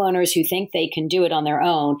homeowners who think they can do it on their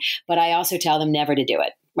own, but I also tell them never to do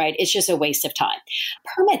it. Right. It's just a waste of time.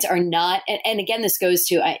 Permits are not. And again, this goes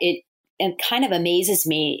to it. And kind of amazes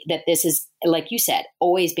me that this is, like you said,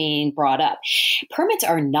 always being brought up. Permits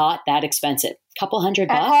are not that expensive. A couple $100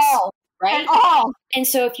 At all. right? At all. And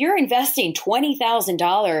so if you're investing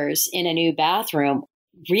 $20,000 in a new bathroom,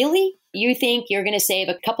 really? You think you're going to save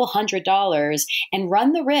a couple $100 and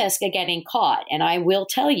run the risk of getting caught? And I will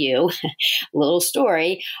tell you a little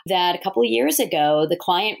story that a couple of years ago, the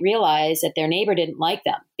client realized that their neighbor didn't like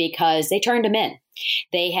them because they turned them in.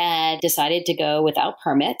 They had decided to go without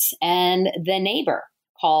permits, and the neighbor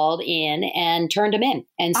called in and turned them in.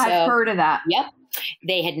 And so I've heard of that. Yep.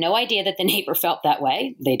 They had no idea that the neighbor felt that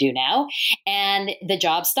way. They do now. And the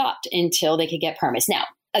job stopped until they could get permits. Now,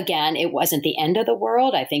 again, it wasn't the end of the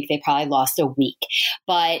world. I think they probably lost a week.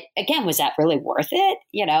 But again, was that really worth it?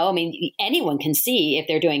 I mean, anyone can see if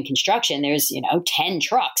they're doing construction, there's, 10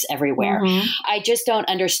 trucks everywhere. Mm-hmm. I just don't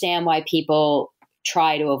understand why people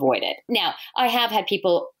try to avoid it. Now, I have had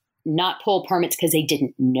people not pull permits because they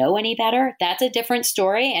didn't know any better. That's a different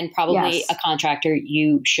story, and probably Yes. a contractor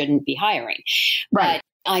you shouldn't be hiring. Right.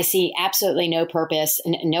 But I see absolutely no purpose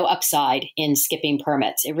and no upside in skipping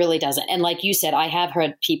permits. It really doesn't. And like you said, I have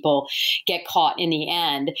heard people get caught in the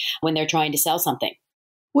end when they're trying to sell something.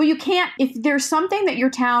 Well, you can't, if there's something that your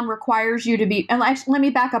town requires you to be, and let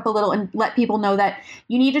me back up a little and let people know that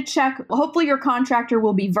you need to check. Hopefully your contractor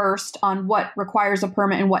will be versed on what requires a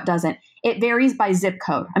permit and what doesn't. It varies by zip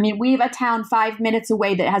code. I mean, we have a town 5 minutes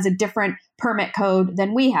away that has a different permit code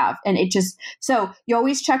than we have. And so you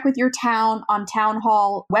always check with your town on town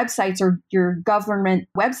hall websites or your government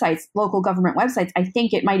websites, local government websites. I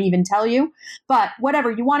think it might even tell you, but whatever,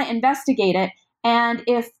 you want to investigate it. And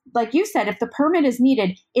if, like you said, if the permit is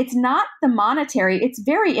needed, it's not the monetary, it's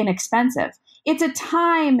very inexpensive. It's a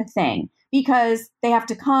time thing because they have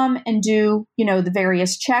to come and do, the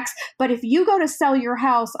various checks. But if you go to sell your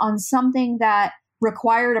house on something that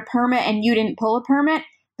required a permit and you didn't pull a permit,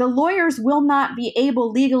 the lawyers will not be able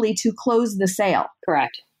legally to close the sale.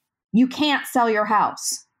 Correct. You can't sell your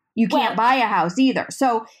house. You can't buy a house either.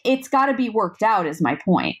 So it's got to be worked out, is my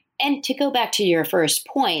point. And to go back to your first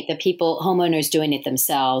point, the homeowners doing it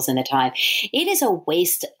themselves and the time, it is a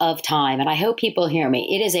waste of time. And I hope people hear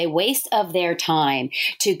me. It is a waste of their time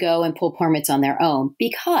to go and pull permits on their own,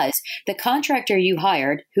 because the contractor you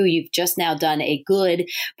hired, who you've just now done a good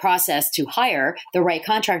process to hire the right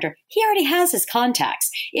contractor, he already has his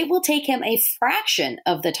contacts. It will take him a fraction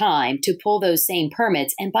of the time to pull those same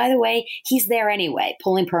permits. And by the way, he's there anyway,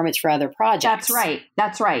 pulling permits for other projects.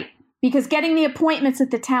 That's right. Because getting the appointments at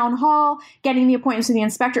the town hall, getting the appointments with the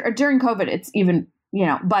inspector, or during COVID, it's even,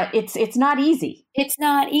 but it's not easy. It's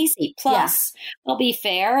not easy. Plus, I'll be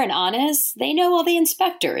fair and honest, they know all the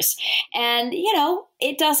inspectors. And,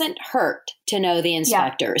 it doesn't hurt to know the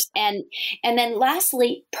inspectors. Yeah. And then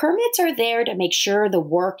lastly, permits are there to make sure the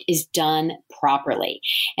work is done properly.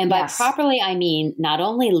 And by properly, I mean not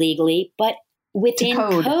only legally, but within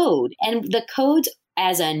code. And the codes,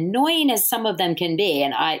 as annoying as some of them can be,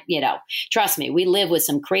 and trust me, we live with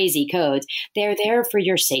some crazy codes, they're there for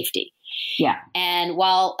your safety. Yeah. And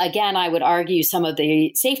while, again, I would argue some of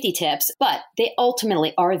the safety tips, but they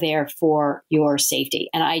ultimately are there for your safety.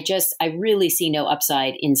 And I really see no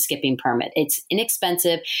upside in skipping permit. It's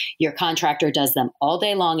inexpensive. Your contractor does them all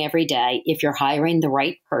day long, every day, if you're hiring the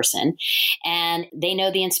right person. And they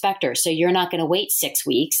know the inspector. So you're not going to wait 6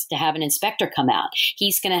 weeks to have an inspector come out.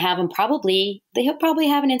 He's going to have he'll probably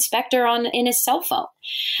have an inspector in his cell phone.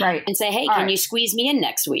 Right. And say, hey, can you squeeze me in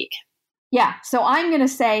next week? Yeah. So I'm going to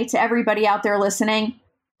say to everybody out there listening,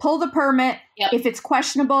 pull the permit. Yep. If it's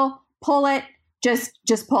questionable, pull it. Just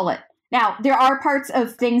pull it. Now, there are parts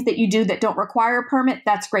of things that you do that don't require a permit.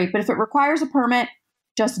 That's great. But if it requires a permit,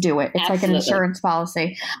 just do it. It's like an insurance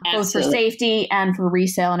policy, both for safety and for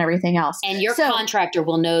resale and everything else. And your contractor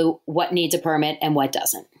will know what needs a permit and what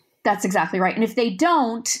doesn't. That's exactly right. And if they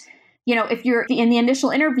don't, if you're in the initial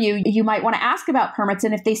interview, you might want to ask about permits.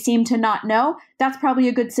 And if they seem to not know, that's probably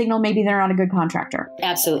a good signal. Maybe they're not a good contractor.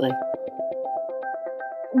 Absolutely.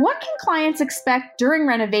 What can clients expect during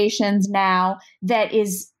renovations now that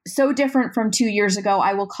is so different from 2 years ago?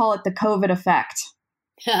 I will call it the COVID effect.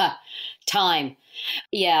 Time.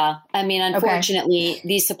 Yeah. I mean, unfortunately,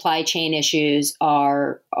 these supply chain issues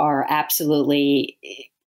are absolutely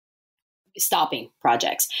stopping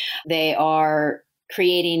projects. They are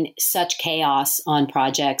creating such chaos on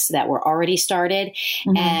projects that were already started.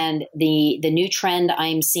 Mm-hmm. And the new trend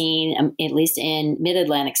I'm seeing, at least in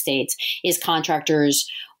mid-Atlantic states, is contractors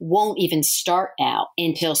won't even start now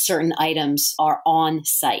until certain items are on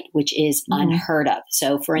site, which is unheard of.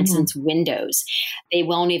 So for instance, windows, they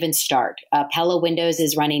won't even start. Pella Windows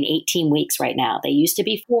is running 18 weeks right now. They used to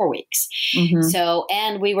be 4 weeks. So,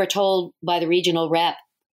 and we were told by the regional rep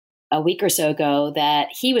a week or so ago that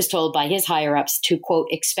he was told by his higher ups to, quote,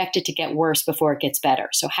 expect it to get worse before it gets better.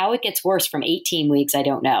 So how it gets worse from 18 weeks, I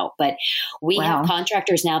don't know. But we have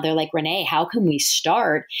contractors now, they're like, Renee, how can we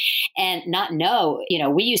start and not know?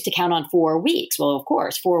 We used to count on 4 weeks. Well, of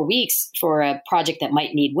course, 4 weeks for a project that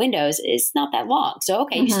might need windows is not that long. So,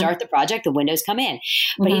 okay, you start the project, the windows come in.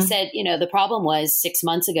 But he said, the problem was 6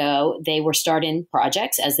 months ago, they were starting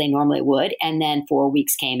projects as they normally would. And then 4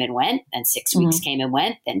 weeks came and went, then 6 weeks came and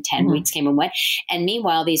went, then 10 weeks came and went. And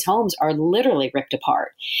meanwhile, these homes are literally ripped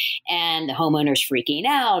apart and the homeowner's freaking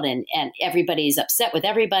out and everybody's upset with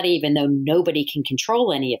everybody, even though nobody can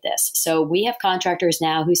control any of this. So we have contractors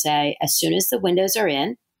now who say, as soon as the windows are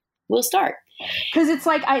in, we'll start. Because it's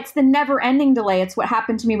like, it's the never ending delay. It's what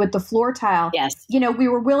happened to me with the floor tile. Yes. We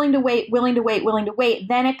were willing to wait.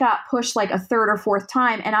 Then it got pushed like a third or fourth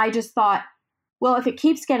time. And I just thought, well, if it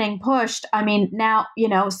keeps getting pushed, I mean, now,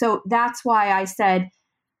 so that's why I said,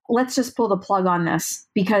 let's just pull the plug on this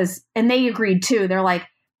and they agreed too. They're like,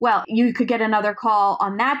 well, you could get another call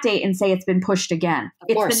on that date and say it's been pushed again.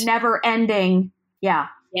 It's the never ending. Yeah.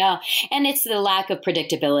 Yeah. And it's the lack of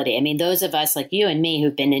predictability. I mean, those of us like you and me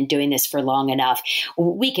who've been doing this for long enough,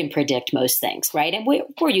 we can predict most things, right? And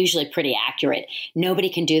we're usually pretty accurate. Nobody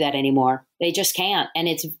can do that anymore. They just can't. And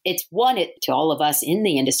it's to all of us in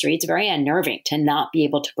the industry, it's very unnerving to not be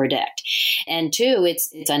able to predict. And two,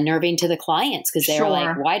 it's unnerving to the clients because they're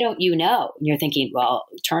like, why don't you know? And you're thinking, well,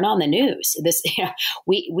 turn on the news.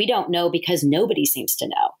 We don't know because nobody seems to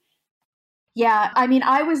know. Yeah. I mean,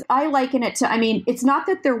 I liken it to, it's not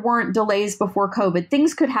that there weren't delays before COVID.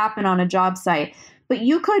 Things could happen on a job site, but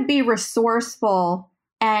you could be resourceful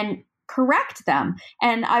and correct them.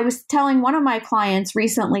 And I was telling one of my clients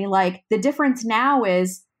recently, like the difference now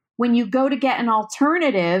is when you go to get an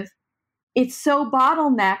alternative, it's so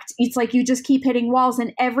bottlenecked. It's like you just keep hitting walls,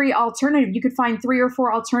 and every alternative, you could find 3 or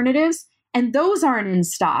 4 alternatives and those aren't in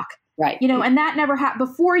stock. Right. And that never happened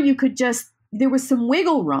before. You could there was some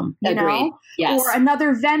wiggle room, know, yes. Or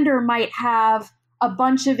another vendor might have a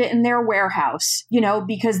bunch of it in their warehouse,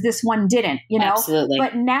 because this one didn't, Absolutely.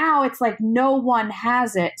 But now it's like no one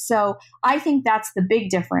has it. So I think that's the big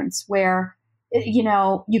difference where,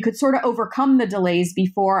 you could sort of overcome the delays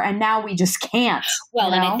before and now we just can't.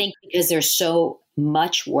 Well, and I think because there's so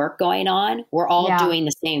much work going on, we're all doing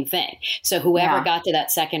the same thing. So whoever got to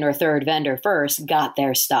that second or third vendor first got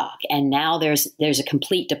their stock. And now there's a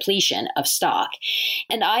complete depletion of stock.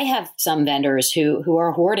 And I have some vendors who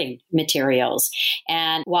are hoarding materials.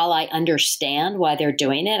 And while I understand why they're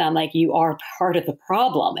doing it, I'm like, you are part of the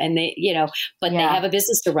problem. And they, but they have a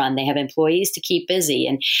business to run. They have employees to keep busy.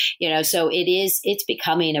 And, so it's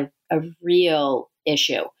becoming a real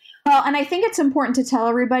issue. Well, and I think it's important to tell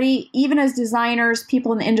everybody, even as designers,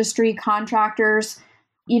 people in the industry, contractors,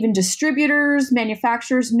 even distributors,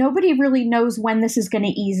 manufacturers, nobody really knows when this is going to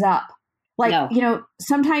ease up. Like,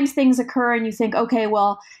 sometimes things occur and you think, okay,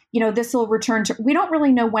 well, this will return to, we don't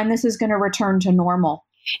really know when this is going to return to normal.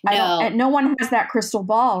 No. No one has that crystal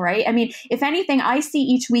ball, right? I mean, if anything, I see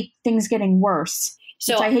each week things getting worse.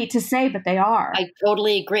 So which I hate to say, but they are. I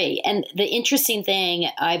totally agree. And the interesting thing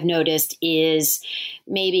I've noticed is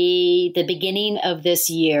maybe the beginning of this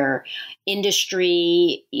year,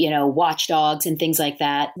 industry, watchdogs and things like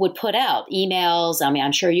that would put out emails. I mean,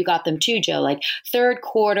 I'm sure you got them too, Joe, like third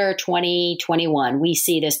quarter 2021, we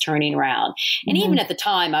see this turning around. And even at the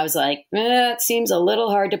time I was like, it seems a little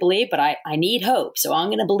hard to believe, but I need hope. So I'm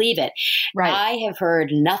going to believe it. Right. I have heard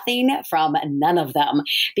nothing from none of them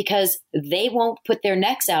because they won't put their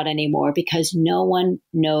necks out anymore because no one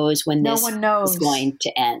knows when this is going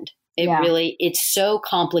to end. It's so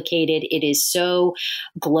complicated. It is so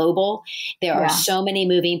global. There are so many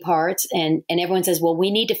moving parts and everyone says, well, we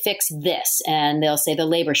need to fix this. And they'll say the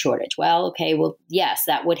labor shortage. Well, okay, well, yes,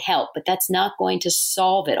 that would help, but that's not going to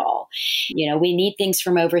solve it all. We need things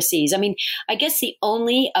from overseas. I mean, I guess the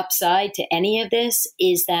only upside to any of this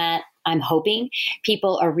is that I'm hoping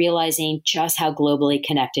people are realizing just how globally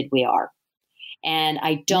connected we are. And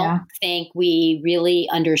I don't think we really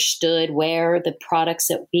understood where the products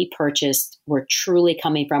that we purchased were truly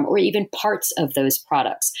coming from, or even parts of those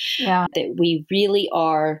products. Yeah. That we really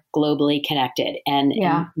are globally connected. And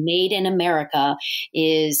made in America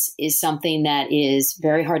is something that is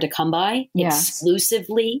very hard to come by.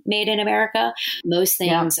 Exclusively made in America. Most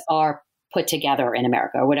things are put together in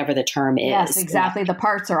America, or whatever the term is. Yes, exactly. The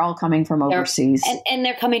parts are all coming from overseas. And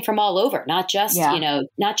they're coming from all over, not just,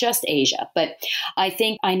 not just Asia. But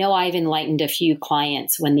I know I've enlightened a few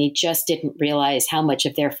clients when they just didn't realize how much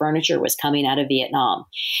of their furniture was coming out of Vietnam.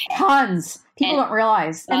 Tons. People don't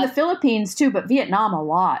realize. And the Philippines too, but Vietnam a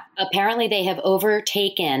lot. Apparently they have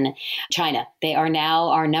overtaken China. They are now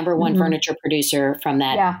our number one furniture producer from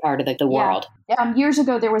that part of the world. Years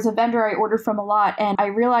ago, there was a vendor I ordered from a lot. And I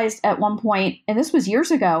realized at one point, and this was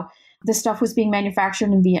years ago, the stuff was being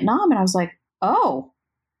manufactured in Vietnam. And I was like, oh.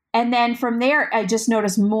 And then from there, I just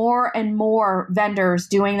noticed more and more vendors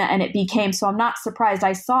doing that. And it became, so I'm not surprised.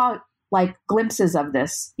 I saw like glimpses of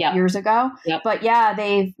this years ago. Yep. But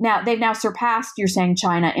they've now surpassed, you're saying,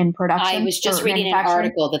 China in production. I was just reading an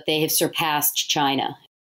article that they have surpassed China.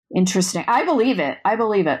 Interesting. I believe it.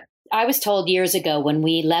 I was told years ago when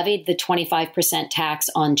we levied the 25% tax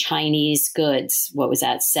on Chinese goods, what was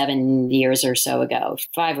that, 7 years or so ago,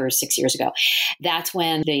 5 or 6 years ago, that's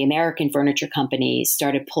when the American furniture companies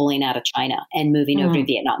started pulling out of China and moving over to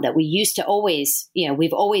Vietnam. That we used to always,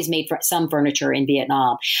 we've always made some furniture in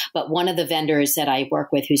Vietnam. But one of the vendors that I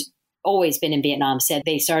work with who's always been in Vietnam said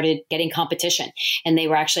they started getting competition and they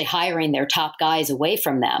were actually hiring their top guys away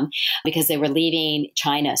from them because they were leaving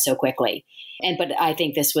China so quickly. But I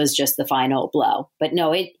think this was just the final blow. But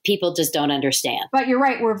no, people just don't understand. But you're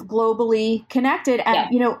right. We're globally connected.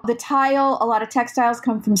 And, the tile, a lot of textiles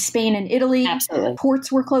come from Spain and Italy. Absolutely.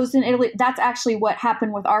 Ports were closed in Italy. That's actually what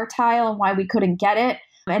happened with our tile and why we couldn't get it.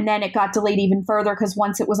 And then it got delayed even further because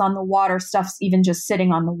once it was on the water, stuff's even just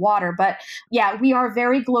sitting on the water. But we are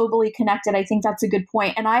very globally connected. I think that's a good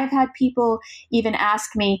point. And I have had people even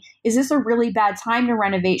ask me, is this a really bad time to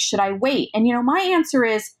renovate? Should I wait? And, my answer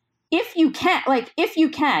is, if you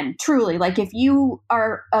can, truly, like if you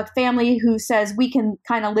are a family who says we can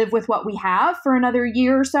kind of live with what we have for another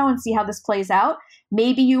year or so and see how this plays out,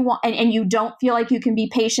 maybe you want, and you don't feel like you can be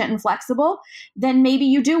patient and flexible, then maybe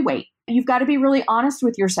you do wait. You've got to be really honest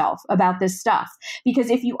with yourself about this stuff, because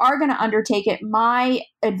if you are going to undertake it, my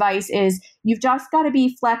advice is you've just got to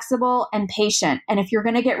be flexible and patient. And if you're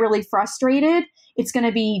going to get really frustrated, it's going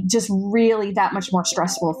to be just really that much more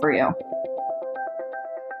stressful for you.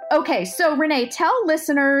 Okay, so Renee, tell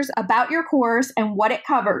listeners about your course and what it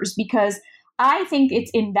covers, because I think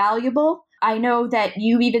it's invaluable. I know that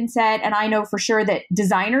you even said, and I know for sure that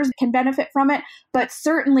designers can benefit from it, but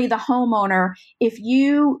certainly the homeowner, if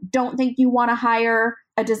you don't think you want to hire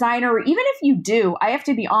a designer, or even if you do, I have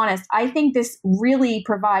to be honest, I think this really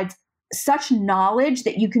provides such knowledge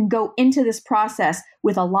that you can go into this process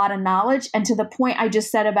with a lot of knowledge. And to the point I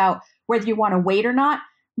just said about whether you want to wait or not,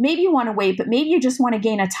 maybe you want to wait, but maybe you just want to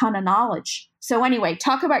gain a ton of knowledge. So anyway,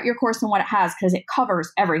 talk about your course and what it has, because it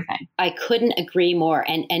covers everything. I couldn't agree more.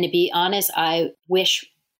 And to be honest, I wish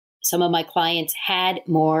some of my clients had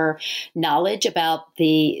more knowledge about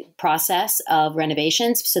the process of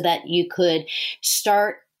renovations so that you could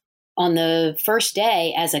start on the first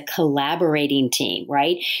day as a collaborating team,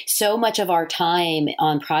 right? So much of our time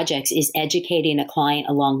on projects is educating a client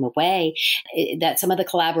along the way that some of the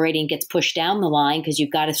collaborating gets pushed down the line because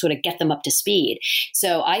you've got to sort of get them up to speed.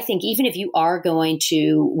 So I think even if you are going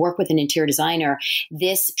to work with an interior designer,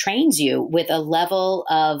 this trains you with a level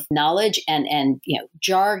of knowledge and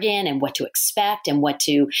jargon and what to expect and what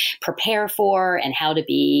to prepare for and how to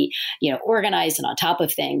be organized and on top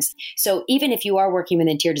of things. So even if you are working with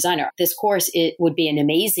an interior designer, this course, it would be an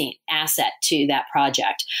amazing asset to that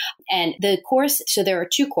project. And the course, so there are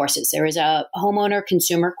two courses. There is a homeowner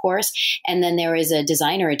consumer course, and then there is a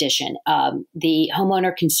designer edition. The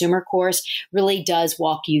homeowner consumer course really does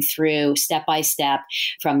walk you through step by step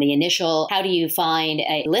from the initial, how do you find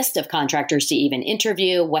a list of contractors to even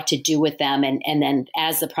interview, what to do with them, and then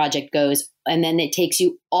as the project goes. And then it takes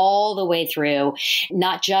you all the way through,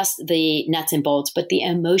 not just the nuts and bolts, but the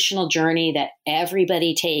emotional journey that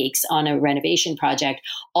everybody takes on a renovation project,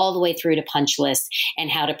 all the way through to punch list and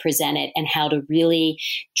how to present it and how to really,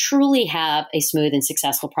 truly have a smooth and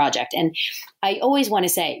successful project. And I always want to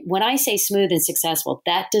say, when I say smooth and successful,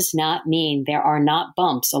 that does not mean there are not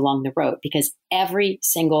bumps along the road, because every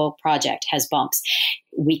single project has bumps.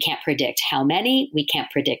 We can't predict how many, we can't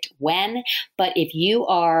predict when, but if you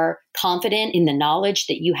are confident in the knowledge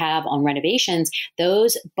that you have on renovations,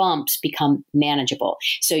 those bumps become manageable.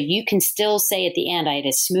 So you can still say at the end, I had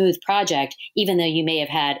a smooth project, even though you may have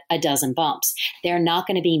had a dozen bumps. They're not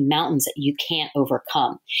going to be mountains that you can't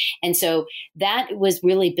overcome. And so that was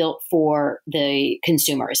really built for the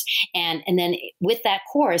consumers. And then with that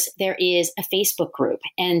course, there is a Facebook group.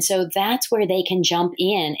 And so that's where they can jump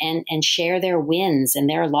in and share their wins and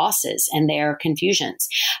their losses and their confusions.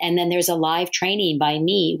 And then there's a live training by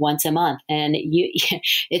me once a month. And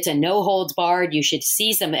it's a no holds barred. You should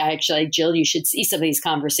see actually, Jill, you should see some of these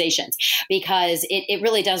conversations, because it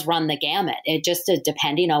really does run the gamut. It just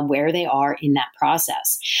depending on where they are in that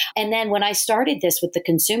process. And then when I started this with the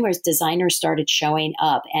consumers, designers started showing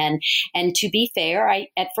up. And to be fair,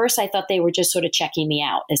 at first I thought they were just sort of checking me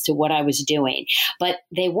out as to what I was doing, but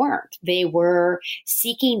they weren't. They were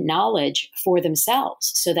seeking knowledge for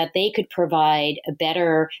themselves so that they could provide a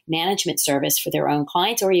better management service for their own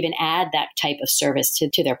clients, or even add that type of service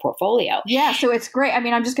to their portfolio. Yeah, so it's great. I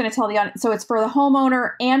mean, I'm just going to tell the audience. So it's for the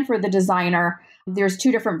homeowner and for the designer. There's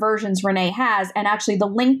two different versions Renee has, and actually the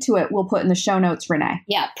link to it we'll put in the show notes, Renee.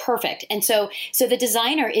 Yeah, perfect. And so the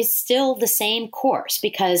designer is still the same course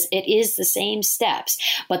because it is the same steps,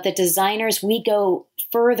 but the designers, we go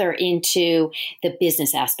further into the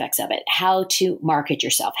business aspects of it, how to market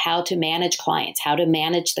yourself, how to manage clients, how to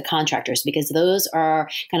manage the contractors, because those are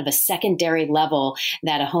kind of a secondary level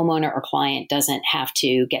that a homeowner or client doesn't have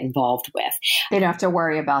to get involved with. They don't have to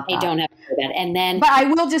worry about that. They don't have to worry about it. And then, but I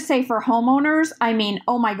will just say for homeowners, I mean,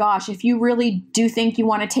 oh my gosh, if you really do think you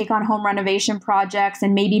want to take on home renovation projects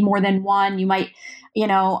and maybe more than one, you might,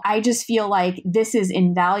 I just feel like this is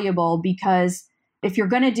invaluable, because if you're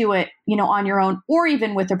going to do it, on your own or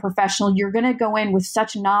even with a professional, you're going to go in with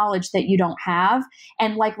such knowledge that you don't have.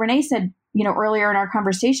 And like Renee said, earlier in our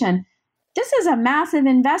conversation, this is a massive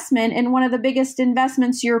investment in one of the biggest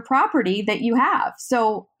investments, your property that you have.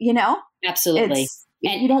 So, absolutely.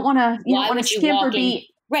 And you don't want to skimp or be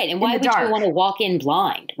right. And why would you want to walk in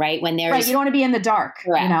blind, right? When there's right, you don't want to be in the dark.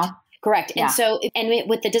 Correct. Correct. Yeah. And so, and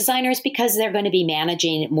with the designers, because they're going to be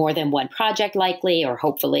managing more than one project, likely, or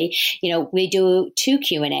hopefully, we do two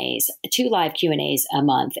live Q&As a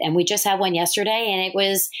month. And we just had one yesterday, and it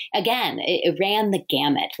was, again, it ran the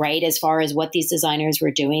gamut, right? As far as what these designers were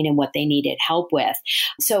doing and what they needed help with.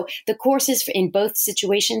 So the courses in both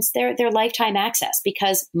situations, they're lifetime access,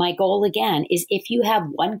 because my goal again is if you have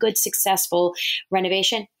one good, successful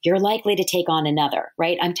renovation, you're likely to take on another,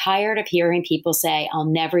 right? I'm tired of hearing people say, I'll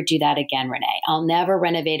never do that again, Renee. I'll never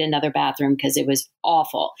renovate another bathroom because it was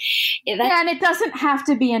awful. And it doesn't have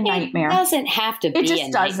to be a nightmare. It doesn't have to be a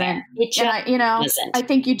nightmare. It just doesn't. I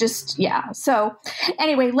think you just, So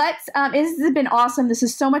anyway, this has been awesome. This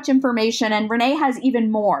is so much information, and Renee has even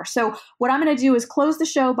more. So what I'm going to do is close the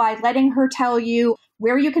show by letting her tell you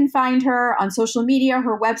where you can find her on social media,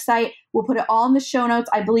 her website. We'll put it all in the show notes.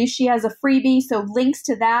 I believe she has a freebie, so links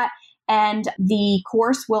to that and the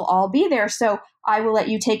course will all be there. So I will let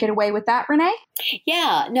you take it away with that, Renee.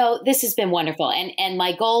 Yeah, no, this has been wonderful. And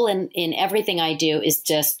my goal in everything I do is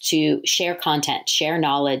just to share content, share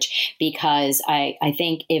knowledge, because I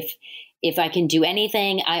think if I can do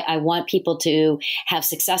anything, I want people to have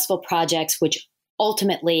successful projects, which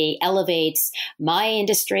ultimately elevates my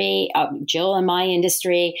industry, Jill and my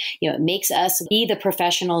industry. It makes us be the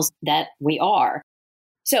professionals that we are.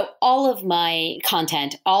 So all of my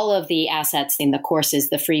content, all of the assets in the courses,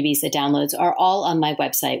 the freebies, the downloads are all on my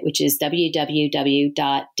website, which is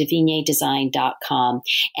www.devignedesign.com.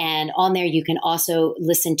 And on there, you can also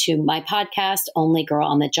listen to my podcast, Only Girl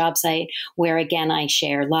on the Job Site, where again, I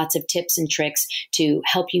share lots of tips and tricks to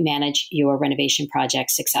help you manage your renovation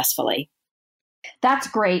projects successfully. That's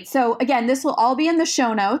great. So again, this will all be in the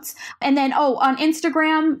show notes. And then, on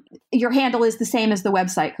Instagram, your handle is the same as the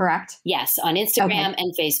website, correct? Yes. On Instagram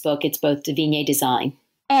and Facebook, it's both Devigne Design.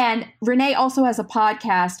 And Renee also has a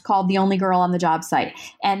podcast called The Only Girl on the Job Site.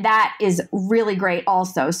 And that is really great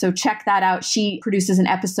also. So check that out. She produces an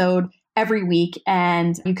episode every week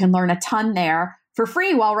and you can learn a ton there for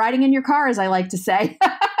free while riding in your car, as I like to say.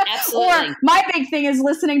 Absolutely. Or my big thing is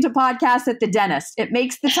listening to podcasts at the dentist. It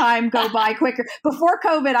makes the time go by quicker. Before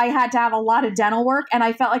COVID, I had to have a lot of dental work and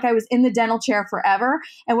I felt like I was in the dental chair forever.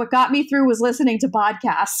 And what got me through was listening to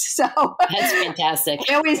podcasts. So that's fantastic.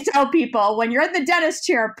 I always tell people when you're in the dentist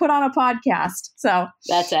chair, put on a podcast. So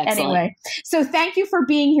that's excellent. Anyway, so thank you for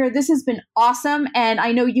being here. This has been awesome. And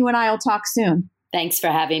I know you and I will talk soon. Thanks for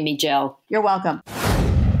having me, Jill. You're welcome.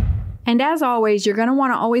 And as always, you're going to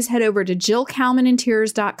want to always head over to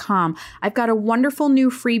JillKalmanInteriors.com. I've got a wonderful new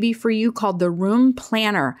freebie for you called the Room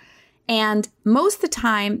Planner. And most of the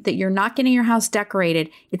time that you're not getting your house decorated,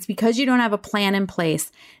 it's because you don't have a plan in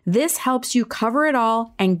place. This helps you cover it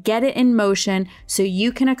all and get it in motion so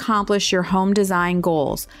you can accomplish your home design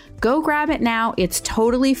goals. Go grab it now. It's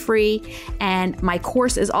totally free. And my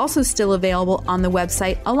course is also still available on the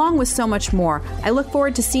website, along with so much more. I look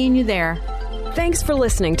forward to seeing you there. Thanks for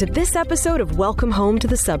listening to this episode of Welcome Home to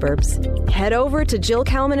the Suburbs. Head over to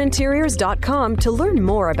JillKalmanInteriors.com to learn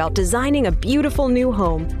more about designing a beautiful new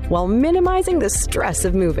home while minimizing the stress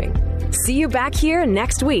of moving. See you back here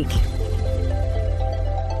next week.